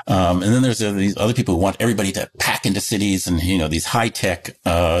wilderness. And then there's these other people who want everybody to pack into cities and, these high tech,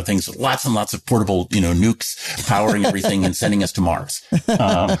 things, lots and lots of portable, nukes powering everything and sending us to Mars.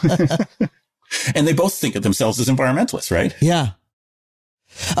 And they both think of themselves as environmentalists, right? Yeah.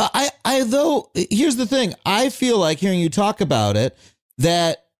 Though, here's the thing. I feel like hearing you talk about it,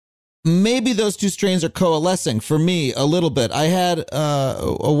 that maybe those two strains are coalescing for me a little bit. I had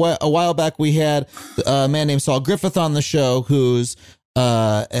a while back, we had a man named Saul Griffith on the show, who's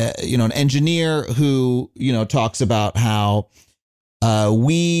an engineer who talks about how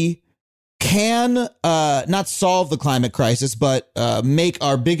we can not solve the climate crisis, but make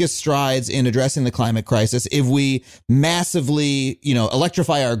our biggest strides in addressing the climate crisis if we massively,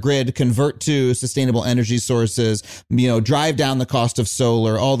 electrify our grid, convert to sustainable energy sources, drive down the cost of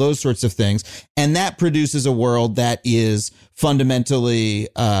solar, all those sorts of things. And that produces a world that is fundamentally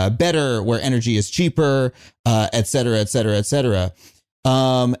better, where energy is cheaper, et cetera, et cetera, et cetera.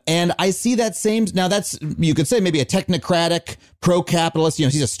 And I see that same, now that's, you could say maybe a technocratic pro-capitalist,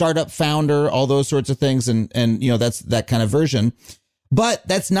 he's a startup founder, all those sorts of things. And, that's that kind of version, but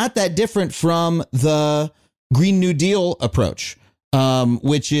that's not that different from the Green New Deal approach,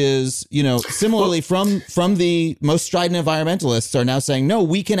 which is, similarly from the most strident environmentalists are now saying, no,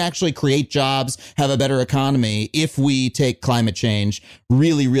 we can actually create jobs, have a better economy if we take climate change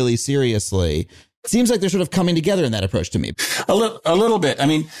really, really seriously. Seems like they're sort of coming together in that approach to me. A little bit. I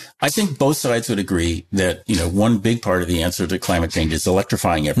mean, I think both sides would agree that, one big part of the answer to climate change is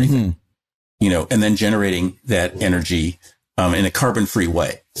electrifying everything, and then generating that energy, in a carbon-free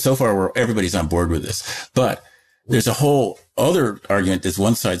way. So far, everybody's on board with this, but there's a whole other argument that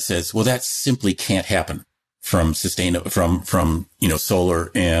one side says, well, that simply can't happen from solar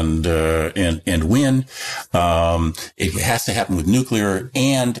and wind. It has to happen with nuclear,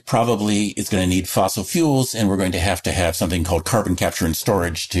 and probably it's going to need fossil fuels. And we're going to have something called carbon capture and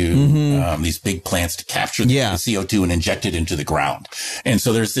storage to, these big plants to capture the CO2 and inject it into the ground. And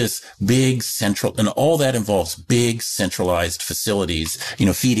so there's this big central, and all that involves big centralized facilities,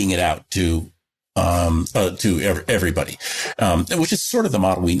 feeding it out to everybody, which is sort of the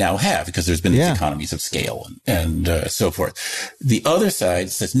model we now have, because there's been these economies of scale and so forth. The other side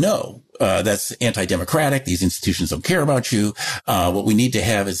says, no, that's anti-democratic. These institutions don't care about you. What we need to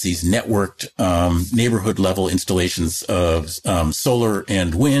have is these networked, neighborhood level installations of, solar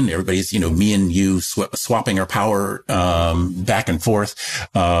and wind. Everybody's, me and you swapping our power, back and forth,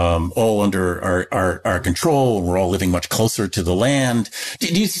 all under our control. We're all living much closer to the land. Do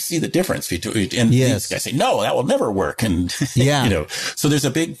you see the difference between, and these guys say, no, that will never work. And, so there's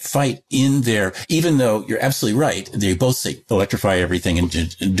a big fight in there, even though you're absolutely right. They both say electrify everything and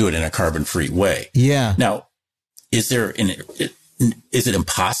do it in a carbon-free way. Yeah. Now, is it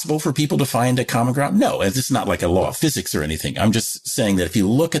impossible for people to find a common ground? No, it's not like a law of physics or anything. I'm just saying that if you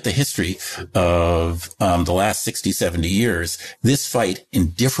look at the history of the last 60, 70 years, this fight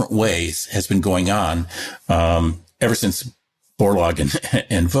in different ways has been going on ever since Borlaug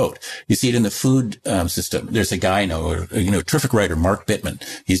and Vogt. You see it in the food system. There's a guy I know, terrific writer, Mark Bittman.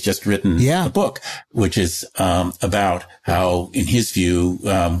 He's just written a book, which is about how, in his view,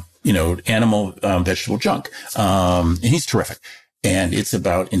 animal vegetable junk. And he's terrific. And it's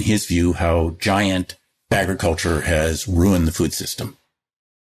about, in his view, how giant agriculture has ruined the food system.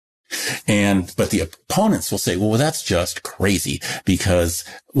 But the opponents will say, well, that's just crazy, because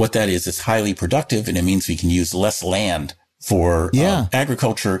what that is highly productive, and it means we can use less land for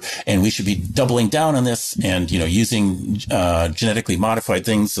agriculture, and we should be doubling down on this and, using genetically modified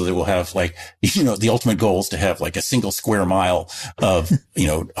things so that we'll have the ultimate goal is to have like a single square mile of,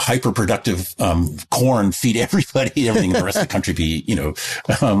 hyper productive corn, feed everybody, everything in the rest of the country be,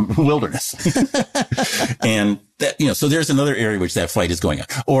 wilderness. And that, so there's another area which that fight is going on.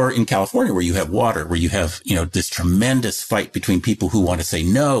 Or in California, where you have water, where you have, this tremendous fight between people who want to say,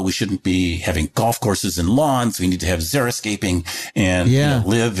 no, we shouldn't be having golf courses and lawns. We need to have xeriscaping and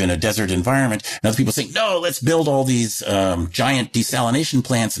live in a desert environment. And other people say, no, let's build all these giant desalination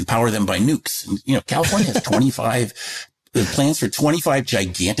plants and power them by nukes. And, California has 25 the plans for 25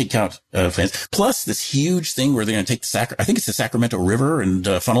 gigantic plants, plus this huge thing where they're going to take I think it's the Sacramento River and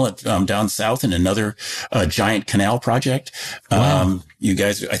funnel it down south in another giant canal project. Wow. You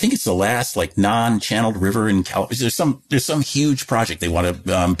guys, I think it's the last non-channeled river in California. There's some huge project they want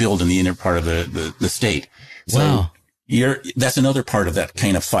to build in the inner part of the state. So wow. That's another part of that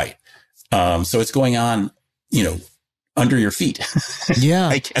kind of fight. So it's going on, under your feet. Yeah.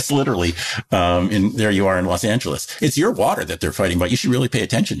 I guess literally. And there you are in Los Angeles. It's your water that they're fighting about. You should really pay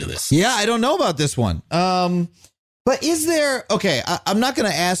attention to this. Yeah, I don't know about this one. But is there, okay, I'm not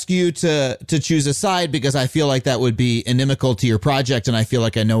going to ask you to choose a side, because I feel like that would be inimical to your project, and I feel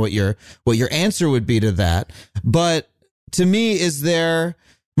like I know what your answer would be to that. But to me,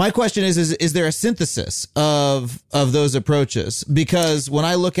 my question is there a synthesis of those approaches? Because when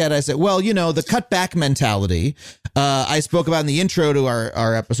I look at it, I say, well, the cutback mentality, I spoke about in the intro to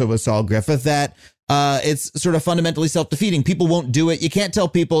our episode with Saul Griffith, that it's sort of fundamentally self-defeating. People won't do it. You can't tell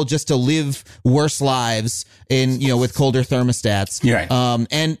people just to live worse lives with colder thermostats. Right.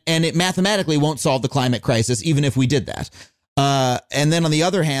 And it mathematically won't solve the climate crisis, even if we did that. And then on the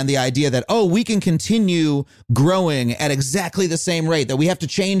other hand, the idea that, we can continue growing at exactly the same rate, that we have to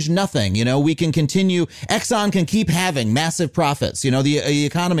change nothing. We can continue. Exxon can keep having massive profits. The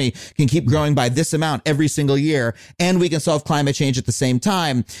economy can keep growing by this amount every single year, and we can solve climate change at the same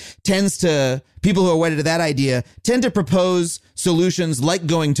time. People who are wedded to that idea tend to propose solutions like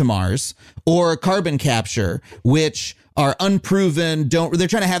going to Mars or carbon capture, which are unproven. They're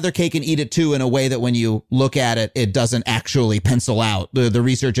trying to have their cake and eat it too, in a way that when you look at it, it doesn't actually pencil out. The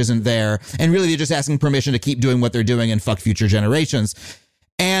research isn't there. And really, they're just asking permission to keep doing what they're doing and fuck future generations.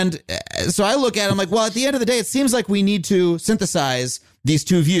 And so I look at it, I'm like, well, at the end of the day, it seems like we need to synthesize these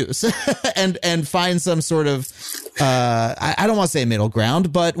two views and find some sort of, I don't want to say middle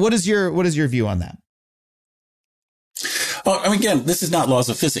ground, but what is your view on that? Oh, again, this is not laws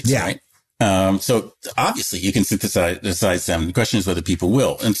of physics, right? So obviously you can synthesize them. The question is whether people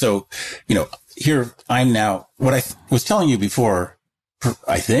will. And so, here I'm now, what I was telling you before,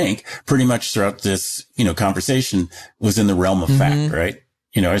 I think pretty much throughout this, conversation was in the realm of fact, right?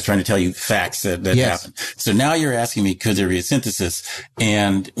 I was trying to tell you facts that happened. So now you're asking me, could there be a synthesis?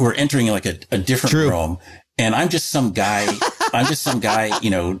 And we're entering like a different realm. And I'm just some guy, at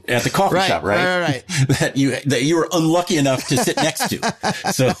the coffee shop, right? That you were unlucky enough to sit next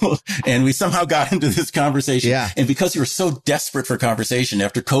to. So, and we somehow got into this conversation. Yeah. And because you were so desperate for conversation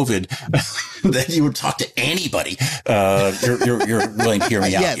after COVID that you would talk to anybody, you're willing to hear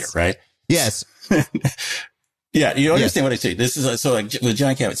me out here, right? Yes. Yeah. You understand what I say. This is so like with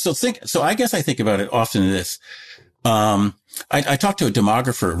John Cabot. So I guess I think about it often this. I talked to a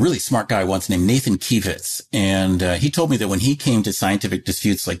demographer, a really smart guy once named Nathan Kivitz, and he told me that when he came to scientific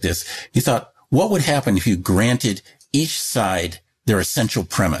disputes like this, he thought, what would happen if you granted each side their essential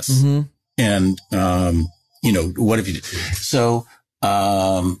premise? Mm-hmm. And, what if you did? So,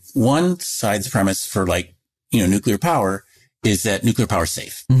 one side's premise for nuclear power is that nuclear power is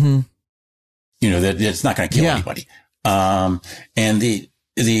safe. Mm-hmm. That it's not going to kill anybody. And the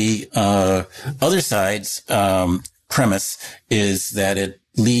other side's, premise is that it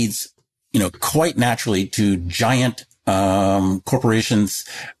leads, quite naturally to giant, corporations,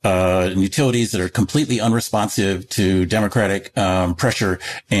 and utilities that are completely unresponsive to democratic, pressure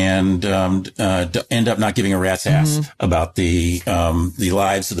and, end up not giving a rat's ass about the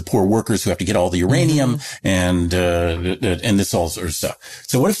lives of the poor workers who have to get all the uranium and this all sort of stuff.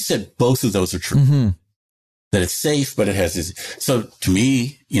 So what if you said both of those are true? Mm-hmm. That it's safe, but it has this. So to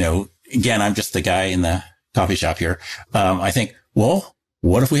me, again, I'm just the guy in the coffee shop here. I think, well,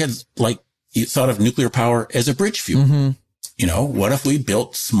 what if we had you thought of nuclear power as a bridge fuel? Mm-hmm. What if we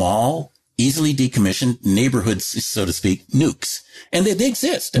built small, easily decommissioned neighborhoods, so to speak, nukes. And they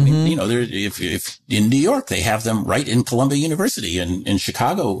exist. I mean, you know, if in New York, they have them right in Columbia University, and in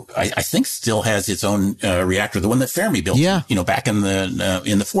Chicago, I think still has its own reactor, the one that Fermi built, you know, back in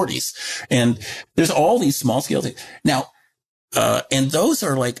the 40s. And there's all these small scale things. Now, and those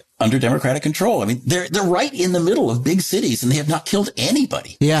are like under democratic control. I mean, they're right in the middle of big cities, and they have not killed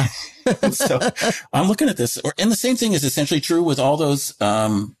anybody. Yeah. So I'm looking at this, and the same thing is essentially true with all those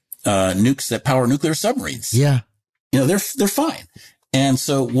nukes that power nuclear submarines. Yeah. You know, they're fine. And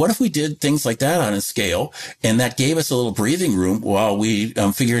so what if we did things like that on a scale, and that gave us a little breathing room while we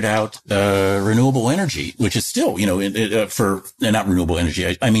figured out renewable energy, which is still, you know, not renewable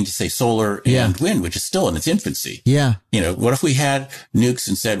energy. I mean to say solar and wind, which is still in its infancy. Yeah. You know, what if we had nukes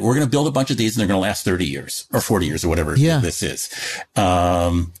and said, we're going to build a bunch of these and they're going to last 30 years or 40 years or whatever this is.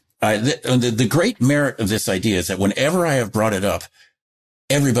 The great merit of this idea is that whenever I have brought it up,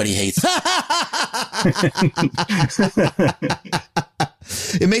 everybody hates it.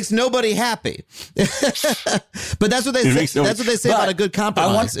 It makes nobody happy. But that's what they say. That's what they say about a good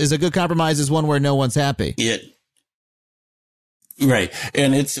compromise. A good compromise is one where no one's happy. Right.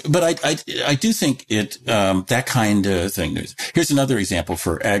 And I do think that kind of thing. Here's another example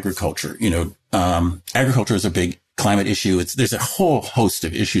for agriculture. You know, agriculture is a big climate issue. There's a whole host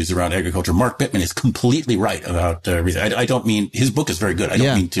of issues around agriculture. Mark Bittman is completely right about everything. I don't mean, his book is very good. I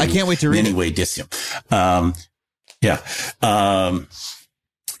don't mean to, I can't wait to read in any way diss him. You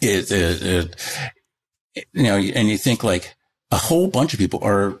know, and you think like a whole bunch of people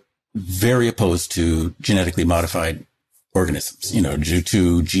are very opposed to genetically modified organisms, you know, due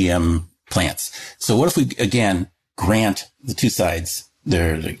to GM plants. So what if we again grant the two sides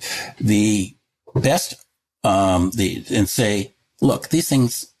the best, and say, look, these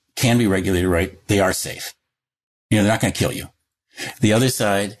things can be regulated right. They are safe. You know, they're not going to kill you. The other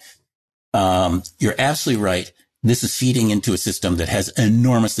side, you're absolutely right. This is feeding into a system that has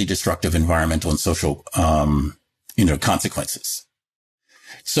enormously destructive environmental and social, consequences.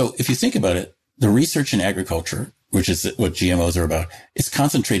 So if you think about it, the research in agriculture, which is what GMOs are about, is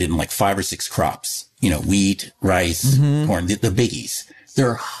concentrated in like 5 or 6 crops, you know, wheat, rice, corn, the biggies. There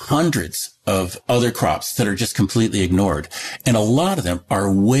are hundreds of other crops that are just completely ignored. And a lot of them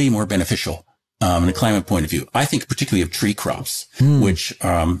are way more beneficial in a climate point of view. I think particularly of tree crops, which,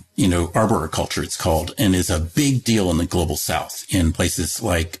 arboriculture it's called, and is a big deal in the global south, in places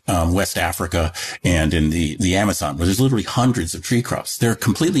like West Africa and in the Amazon, where there's literally hundreds of tree crops. They're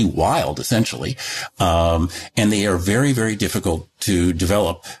completely wild, essentially. And they are very, very difficult to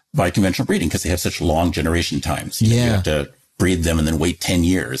develop by conventional breeding because they have such long generation times. You have to breed them and then wait 10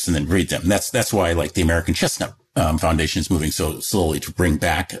 years and then breed them. And that's why like the American Chestnut Foundation is moving so slowly to bring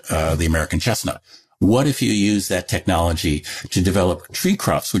back the American chestnut. What if you use that technology to develop tree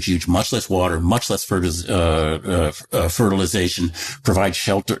crops, which use much less water, much less fertilization, provide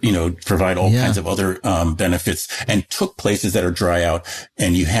shelter, provide all kinds of other benefits, and took places that are dry out,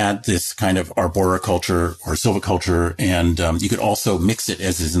 and you had this kind of arboriculture or silviculture, and you could also mix it,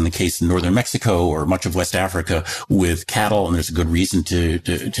 as is in the case in northern Mexico or much of West Africa, with cattle, and there's a good reason to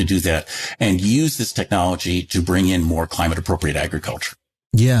do that, and use this technology to bring in more climate appropriate agriculture.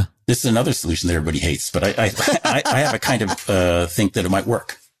 Yeah. This is another solution that everybody hates, but I have a kind of think that it might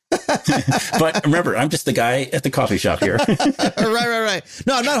work. But remember, I'm just the guy at the coffee shop here. Right.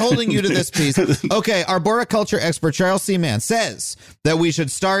 No, I'm not holding you to this piece. Okay, arboriculture expert Charles C. Mann says that we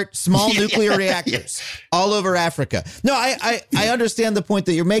should start small nuclear reactors all over Africa. No, I understand the point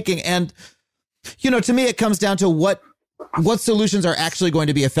that you're making. And, to me, it comes down to what solutions are actually going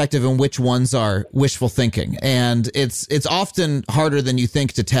to be effective and which ones are wishful thinking. And it's often harder than you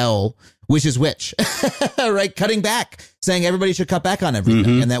think to tell which is which, right? Cutting back, saying everybody should cut back on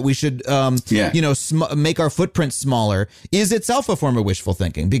everything and that we should, make our footprint smaller is itself a form of wishful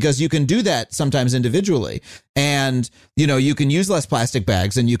thinking, because you can do that sometimes individually. And, you can use less plastic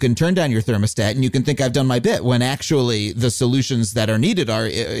bags and you can turn down your thermostat and you can think I've done my bit, when actually the solutions that are needed are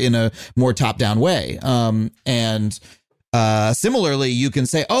in a more top down way. Similarly, you can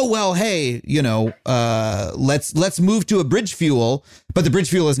say, oh, well, hey, let's move to a bridge fuel, but the bridge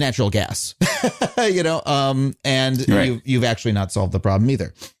fuel is natural gas, and right. You've actually not solved the problem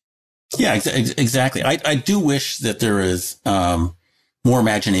either. Yeah, exactly. I do wish that there is more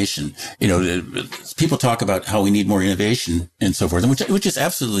imagination. People talk about how we need more innovation and so forth, which is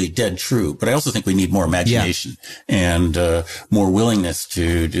absolutely dead true. But I also think we need more imagination and more willingness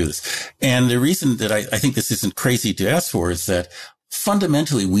to do this. And the reason that I think this isn't crazy to ask for is that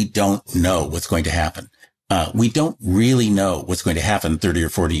fundamentally we don't know what's going to happen. we don't really know what's going to happen 30 or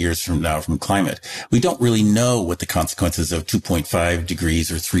 40 years from now from climate. We don't really know what the consequences of 2.5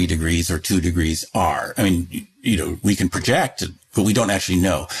 degrees or 3 degrees or 2 degrees are. I mean, we can project, but we don't actually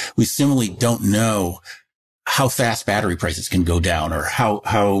know. We similarly don't know how fast battery prices can go down or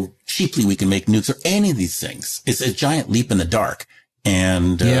how cheaply we can make nukes or any of these things. It's a giant leap in the dark.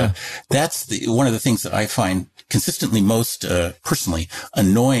 And that's one of the things that I find consistently most personally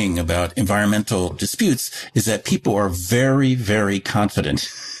annoying about environmental disputes is that people are very, very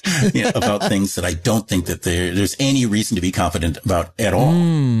confident about things that I don't think that there's any reason to be confident about at all.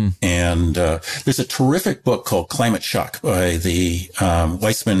 And there's a terrific book called Climate Shock by the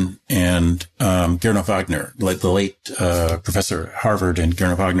Weissman and Gernot Wagner, the late professor at Harvard and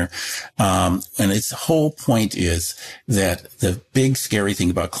Gernot Wagner. And its whole point is that the big scary thing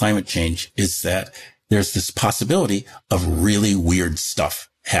about climate change is that there's this possibility of really weird stuff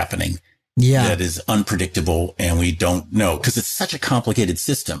happening. Yeah. That is unpredictable and we don't know because it's such a complicated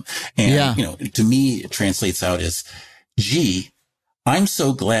system. And, to me, it translates out as, gee, I'm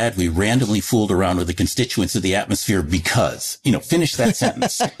so glad we randomly fooled around with the constituents of the atmosphere because, finish that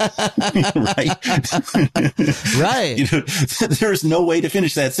sentence. Right? Right. There's no way to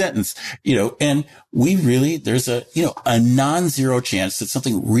finish that sentence, and we really, there's a non-zero chance that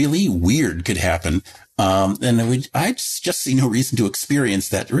something really weird could happen. And I just see no reason to experience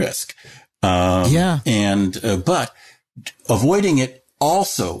that risk. But avoiding it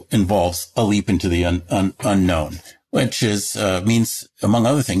also involves a leap into the unknown. Which is means, among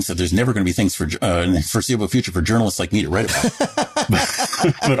other things, that there's never going to be things in the foreseeable future for journalists like me to write about.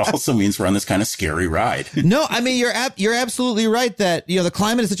 But also means we're on this kind of scary ride. No, I mean you're absolutely right that the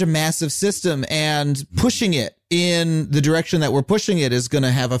climate is such a massive system, and pushing it in the direction that we're pushing it is going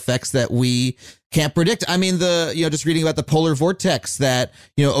to have effects that we can't predict. I mean, just reading about the polar vortex that,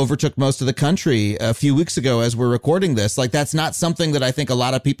 overtook most of the country a few weeks ago as we're recording this, like that's not something that I think a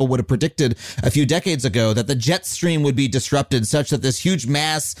lot of people would have predicted a few decades ago, that the jet stream would be disrupted such that this huge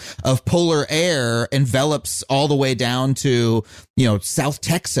mass of polar air envelops all the way down to, South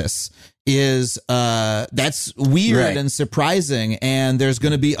Texas. Is that's weird and surprising, and there's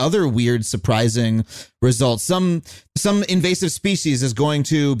going to be other weird, surprising results. Some invasive species is going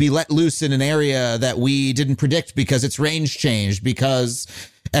to be let loose in an area that we didn't predict because its range changed because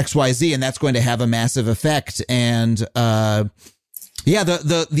XYZ, and that's going to have a massive effect. And the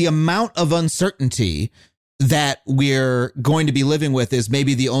amount of uncertainty that we're going to be living with is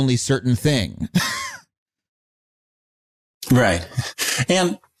maybe the only certain thing. Right.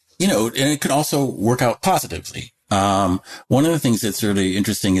 And and it could also work out positively. One of the things that's really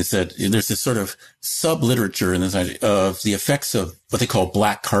interesting is that there's this sort of sub-literature in this idea of the effects of what they call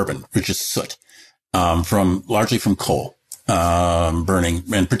black carbon, which is soot, largely from coal, burning,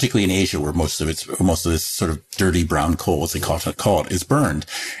 and particularly in Asia, where most of this sort of dirty brown coal, as they call it, is burned.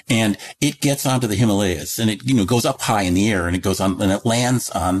 And it gets onto the Himalayas and it, goes up high in the air and it lands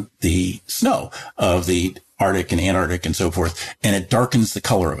on the snow of the Arctic and Antarctic and so forth, and it darkens the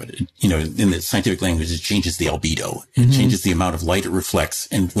color of it. In the scientific language, it changes the albedo. It changes the amount of light it reflects.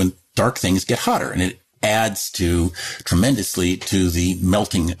 And when dark things get hotter, and it adds tremendously to the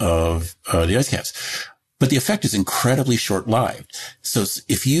melting of the ice caps. But the effect is incredibly short-lived. So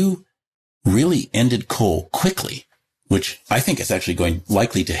if you really ended coal quickly, which I think is actually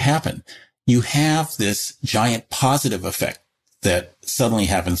likely to happen, you have this giant positive effect that suddenly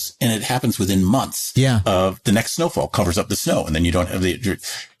happens, and it happens within months of the next snowfall covers up the snow, and then you don't have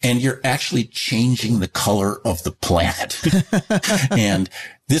and you're actually changing the color of the planet. And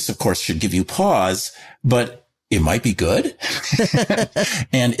this, of course, should give you pause, but it might be good.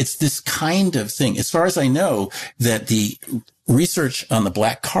 And it's this kind of thing, as far as I know, that the research on the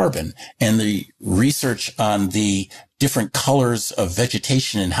black carbon and the research on the different colors of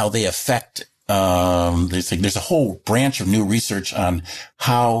vegetation and how they affect there's a whole branch of new research on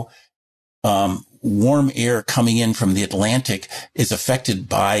how warm air coming in from the Atlantic is affected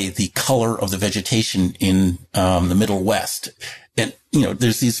by the color of the vegetation in the Middle West. And,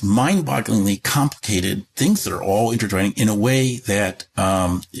 there's these mind-bogglingly complicated things that are all intertwining in a way that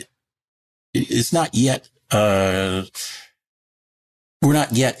is not yet, we're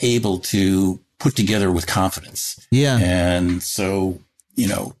not yet able to put together with confidence. Yeah. And so,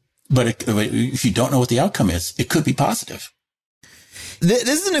 but if you don't know what the outcome is, it could be positive. This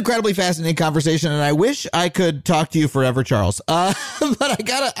is an incredibly fascinating conversation, and I wish I could talk to you forever, Charles. But I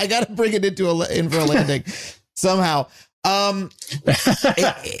gotta bring it in for a landing somehow.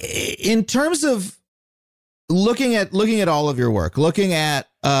 In terms of looking at all of your work, looking at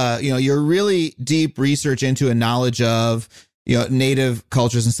your really deep research into a knowledge of native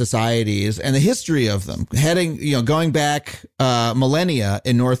cultures and societies and the history of them, going back millennia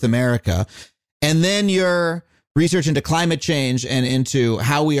in North America, and then your research into climate change and into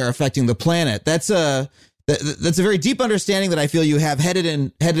how we are affecting the planet. That's a very deep understanding that I feel you have headed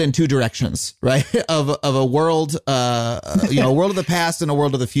in two directions, right? of a world, a world of the past and a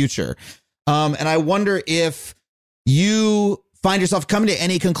world of the future. And I wonder if you find yourself coming to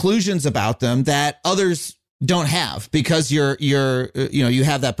any conclusions about them that others don't have because you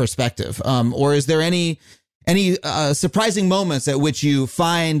have that perspective. Or is there any surprising moments at which you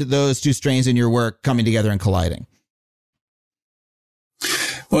find those two strains in your work coming together and colliding?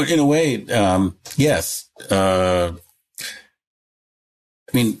 Well, in a way, yes. I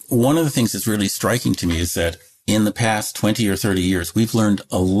mean, one of the things that's really striking to me is that in the past 20 or 30 years, we've learned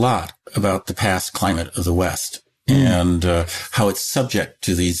a lot about the past climate of the West and how it's subject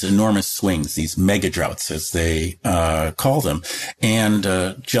to these enormous swings, these mega droughts, as they call them. And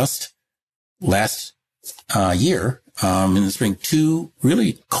just last year, in the spring, two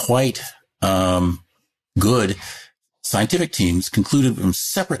really quite good scientific teams concluded from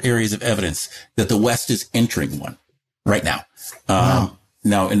separate areas of evidence that the West is entering one right now. Wow.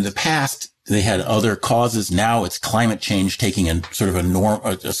 Now, in the past, they had other causes. Now it's climate change taking a sort of a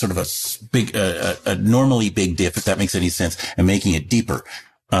normally big dip, if that makes any sense, and making it deeper.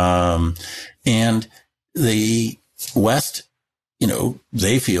 And the West,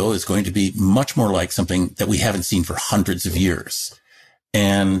 they feel is going to be much more like something that we haven't seen for hundreds of years.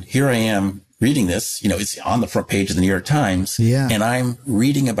 And here I am reading this, it's on the front page of the New York Times. Yeah. And I'm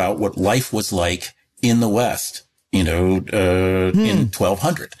reading about what life was like in the West, in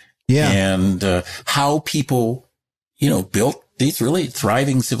 1200. Yeah. And how people, built these really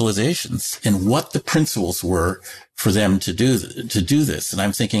thriving civilizations and what the principles were for them to do this. And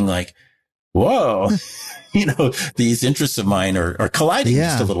I'm thinking like, whoa, these interests of mine are colliding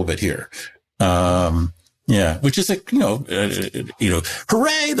just a little bit here. Yeah, which is hooray,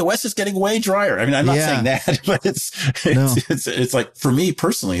 the West is getting way drier. I mean, I'm not saying that, but it's like, for me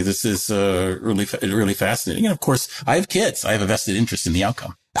personally, this is really fascinating. And of course, I have kids. I have a vested interest in the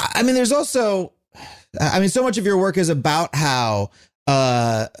outcome. I mean, there's also, so much of your work is about how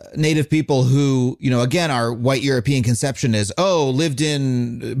Native people who, again, our white European conception is, lived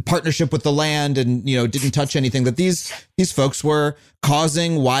in partnership with the land and, didn't touch anything, that these folks were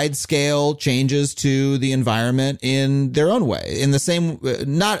causing wide scale changes to the environment in their own way, in the same,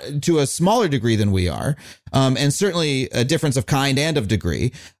 not to a smaller degree than we are, and certainly a difference of kind and of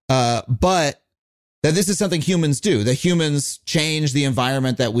degree, but that this is something humans do, that humans change the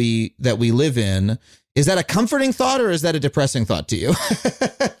environment that we live in. Is that a comforting thought or is that a depressing thought to you?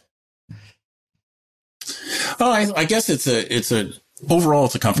 Well, I guess overall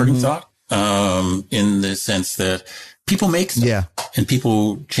it's a comforting thought, in the sense that people make stuff and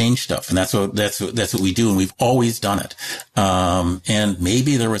people change stuff. And that's what we do. And we've always done it. And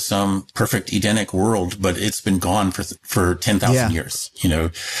maybe there was some perfect Edenic world, but it's been gone for 10,000 years,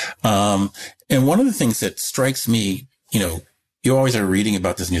 and one of the things that strikes me, you always are reading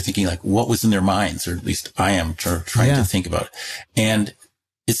about this and you're thinking like, what was in their minds? Or at least I am trying to think about it. And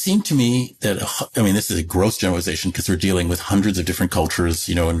it seemed to me that, this is a gross generalization because we're dealing with hundreds of different cultures,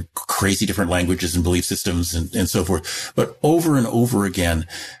 and crazy different languages and belief systems and so forth. But over and over again,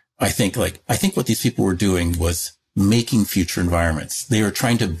 I think what these people were doing was making future environments. They were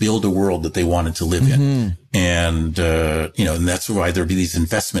trying to build a world that they wanted to live in. And, and that's why there'd be these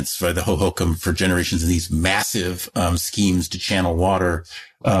investments by the Hohokam for generations in these massive, schemes to channel water,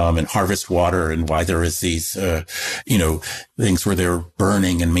 and harvest water, and why there is these, things where they're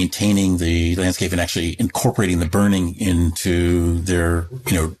burning and maintaining the landscape and actually incorporating the burning into their,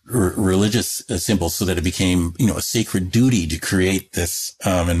 religious symbols so that it became, a sacred duty to create this,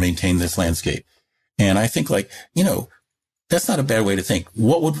 and maintain this landscape. And I think that's not a bad way to think.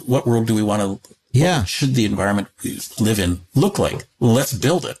 What world do we want to, what should the environment we live in look like? Let's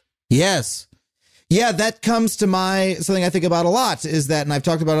build it. Yes. Yeah, that comes to something I think about a lot is that, and I've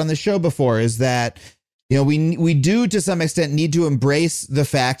talked about it on the show before, is that, we do to some extent need to embrace the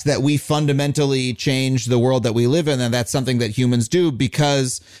fact that we fundamentally change the world that we live in. And that's something that humans do,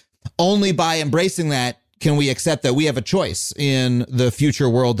 because only by embracing that can we accept that we have a choice in the future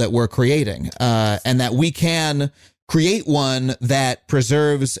world that we're creating, and that we can create one that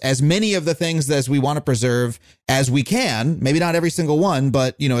preserves as many of the things as we want to preserve as we can, maybe not every single one,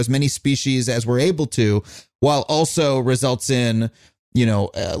 but, as many species as we're able to, while also results in,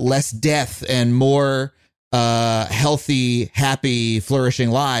 less death and more healthy, happy,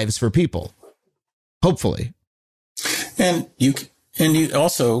 flourishing lives for people, hopefully. And you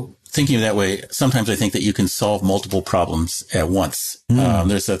also, thinking of that way, sometimes I think that you can solve multiple problems at once.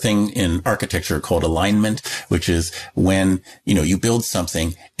 There's a thing in architecture called alignment, which is when, you build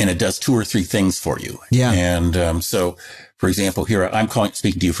something and it does 2 or 3 things for you. Yeah. And, so for example, here I'm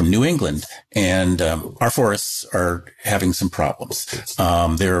speaking to you from New England, and, our forests are having some problems.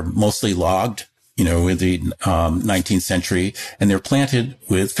 They're mostly logged, in the 19th century, and they're planted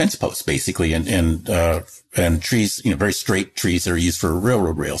with fence posts, basically, and trees, very straight trees that are used for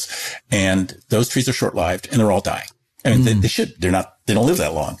railroad rails. And those trees are short-lived and they're all dying. I mean, they don't live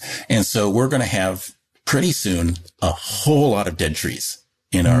that long. And so we're going to have pretty soon a whole lot of dead trees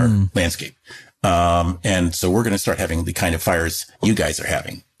in our landscape. And so we're going to start having the kind of fires you guys are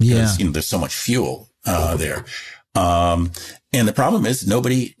having. Because, there's so much fuel, there. And the problem is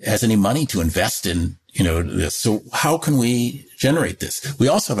nobody has any money to invest in, this. So how can we generate this? We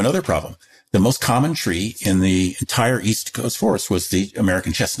also have another problem. The most common tree in the entire East Coast forest was the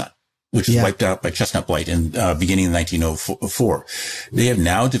American chestnut, which was wiped out by chestnut blight in, beginning in 1904. They have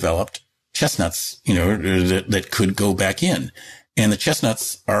now developed chestnuts, that could go back in. And the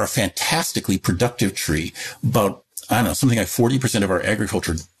chestnuts are a fantastically productive tree. But I don't know, something like 40% of our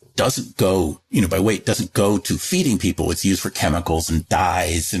agriculture doesn't go, by weight, doesn't go to feeding people. It's used for chemicals and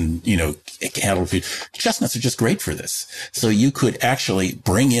dyes and, cattle feed. Chestnuts are just great for this. So you could actually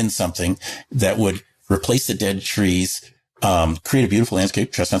bring in something that would replace the dead trees, create a beautiful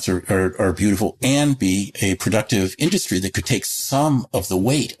landscape. Chestnuts are beautiful, and be a productive industry that could take some of the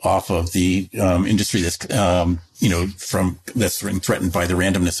weight off of the, industry that's, that's threatened by the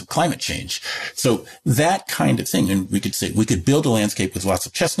randomness of climate change. So that kind of thing. And we could build a landscape with lots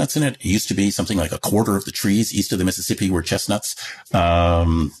of chestnuts in it. It used to be something like a quarter of the trees east of the Mississippi were chestnuts.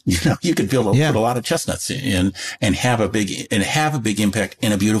 You could put a lot of chestnuts in and have a big impact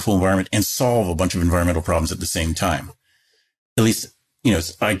in a beautiful environment and solve a bunch of environmental problems at the same time. At least,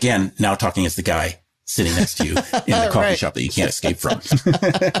 again, now talking as the guy sitting next to you in the coffee shop that you can't escape from.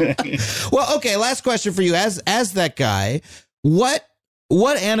 Well, okay. Last question for you. As that guy, what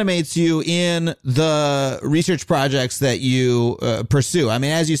animates you in the research projects that you pursue? I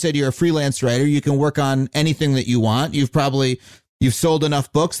mean, as you said, you're a freelance writer. You can work on anything that you want. You've sold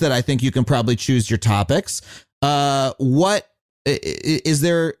enough books that I think you can probably choose your topics. What is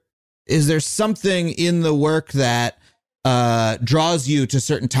there something in the work that draws you to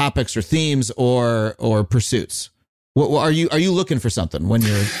certain topics or themes or pursuits? What are you looking for something when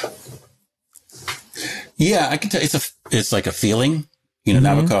you're? Yeah, I can tell it's like a feeling.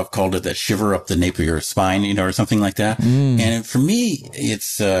 Nabokov called it that shiver up the nape of your spine, or something like that. And for me,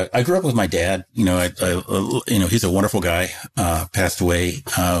 it's, I grew up with my dad, he's a wonderful guy, passed away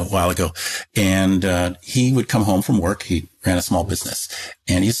a while ago. And, he would come home from work. He ran a small business,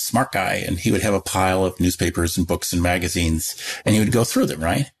 and he's a smart guy, and he would have a pile of newspapers and books and magazines, and he would go through them,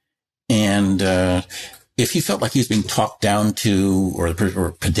 right? And, if he felt like he was being talked down to or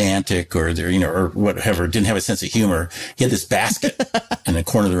pedantic or whatever, didn't have a sense of humor, he had this basket in the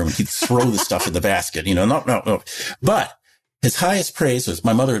corner of the room, and he'd throw the stuff in the basket, no. But his highest praise was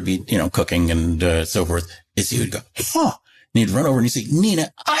my mother would be, cooking and so forth, is he would go, huh. And he'd run over and he'd say,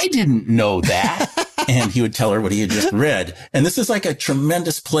 Nina, I didn't know that. And he would tell her what he had just read. And this is like a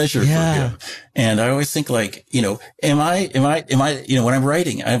tremendous pleasure for him. And I always think like, am I, when I'm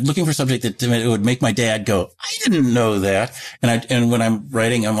writing, I'm looking for a subject that would make my dad go, I didn't know that. And when I'm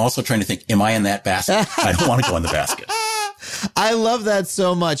writing, I'm also trying to think, am I in that basket? I don't want to go in the basket. I love that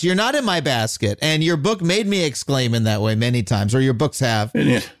so much. You're not in my basket, and your book made me exclaim in that way many times, or your books have.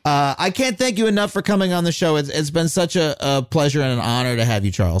 Yeah. I can't thank you enough for coming on the show. It's been such a pleasure and an honor to have you,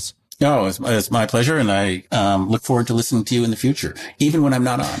 Charles. No, it's my pleasure, and I look forward to listening to you in the future, even when I'm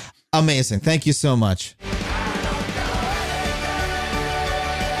not on. Amazing. Thank you so much.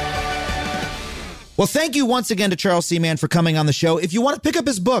 Well, thank you once again to Charles Seaman for coming on the show. If you want to pick up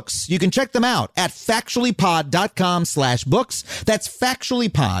his books, you can check them out at factuallypod.com/books. That's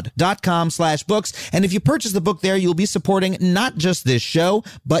factuallypod.com/books. And if you purchase the book there, you'll be supporting not just this show,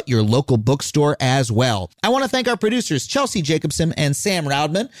 but your local bookstore as well. I want to thank our producers, Chelsea Jacobson and Sam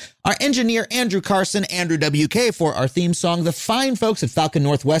Roudman, our engineer, Andrew Carson, Andrew WK, for our theme song, the fine folks at Falcon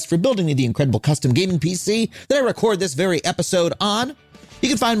Northwest for building me the incredible custom gaming PC that I record this very episode on. You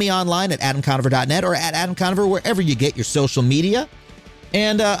can find me online at adamconover.net or at Adam Conover, wherever you get your social media.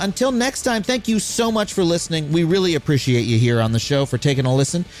 And until next time, thank you so much for listening. We really appreciate you here on the show for taking a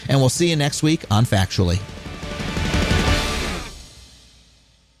listen, and we'll see you next week on Factually.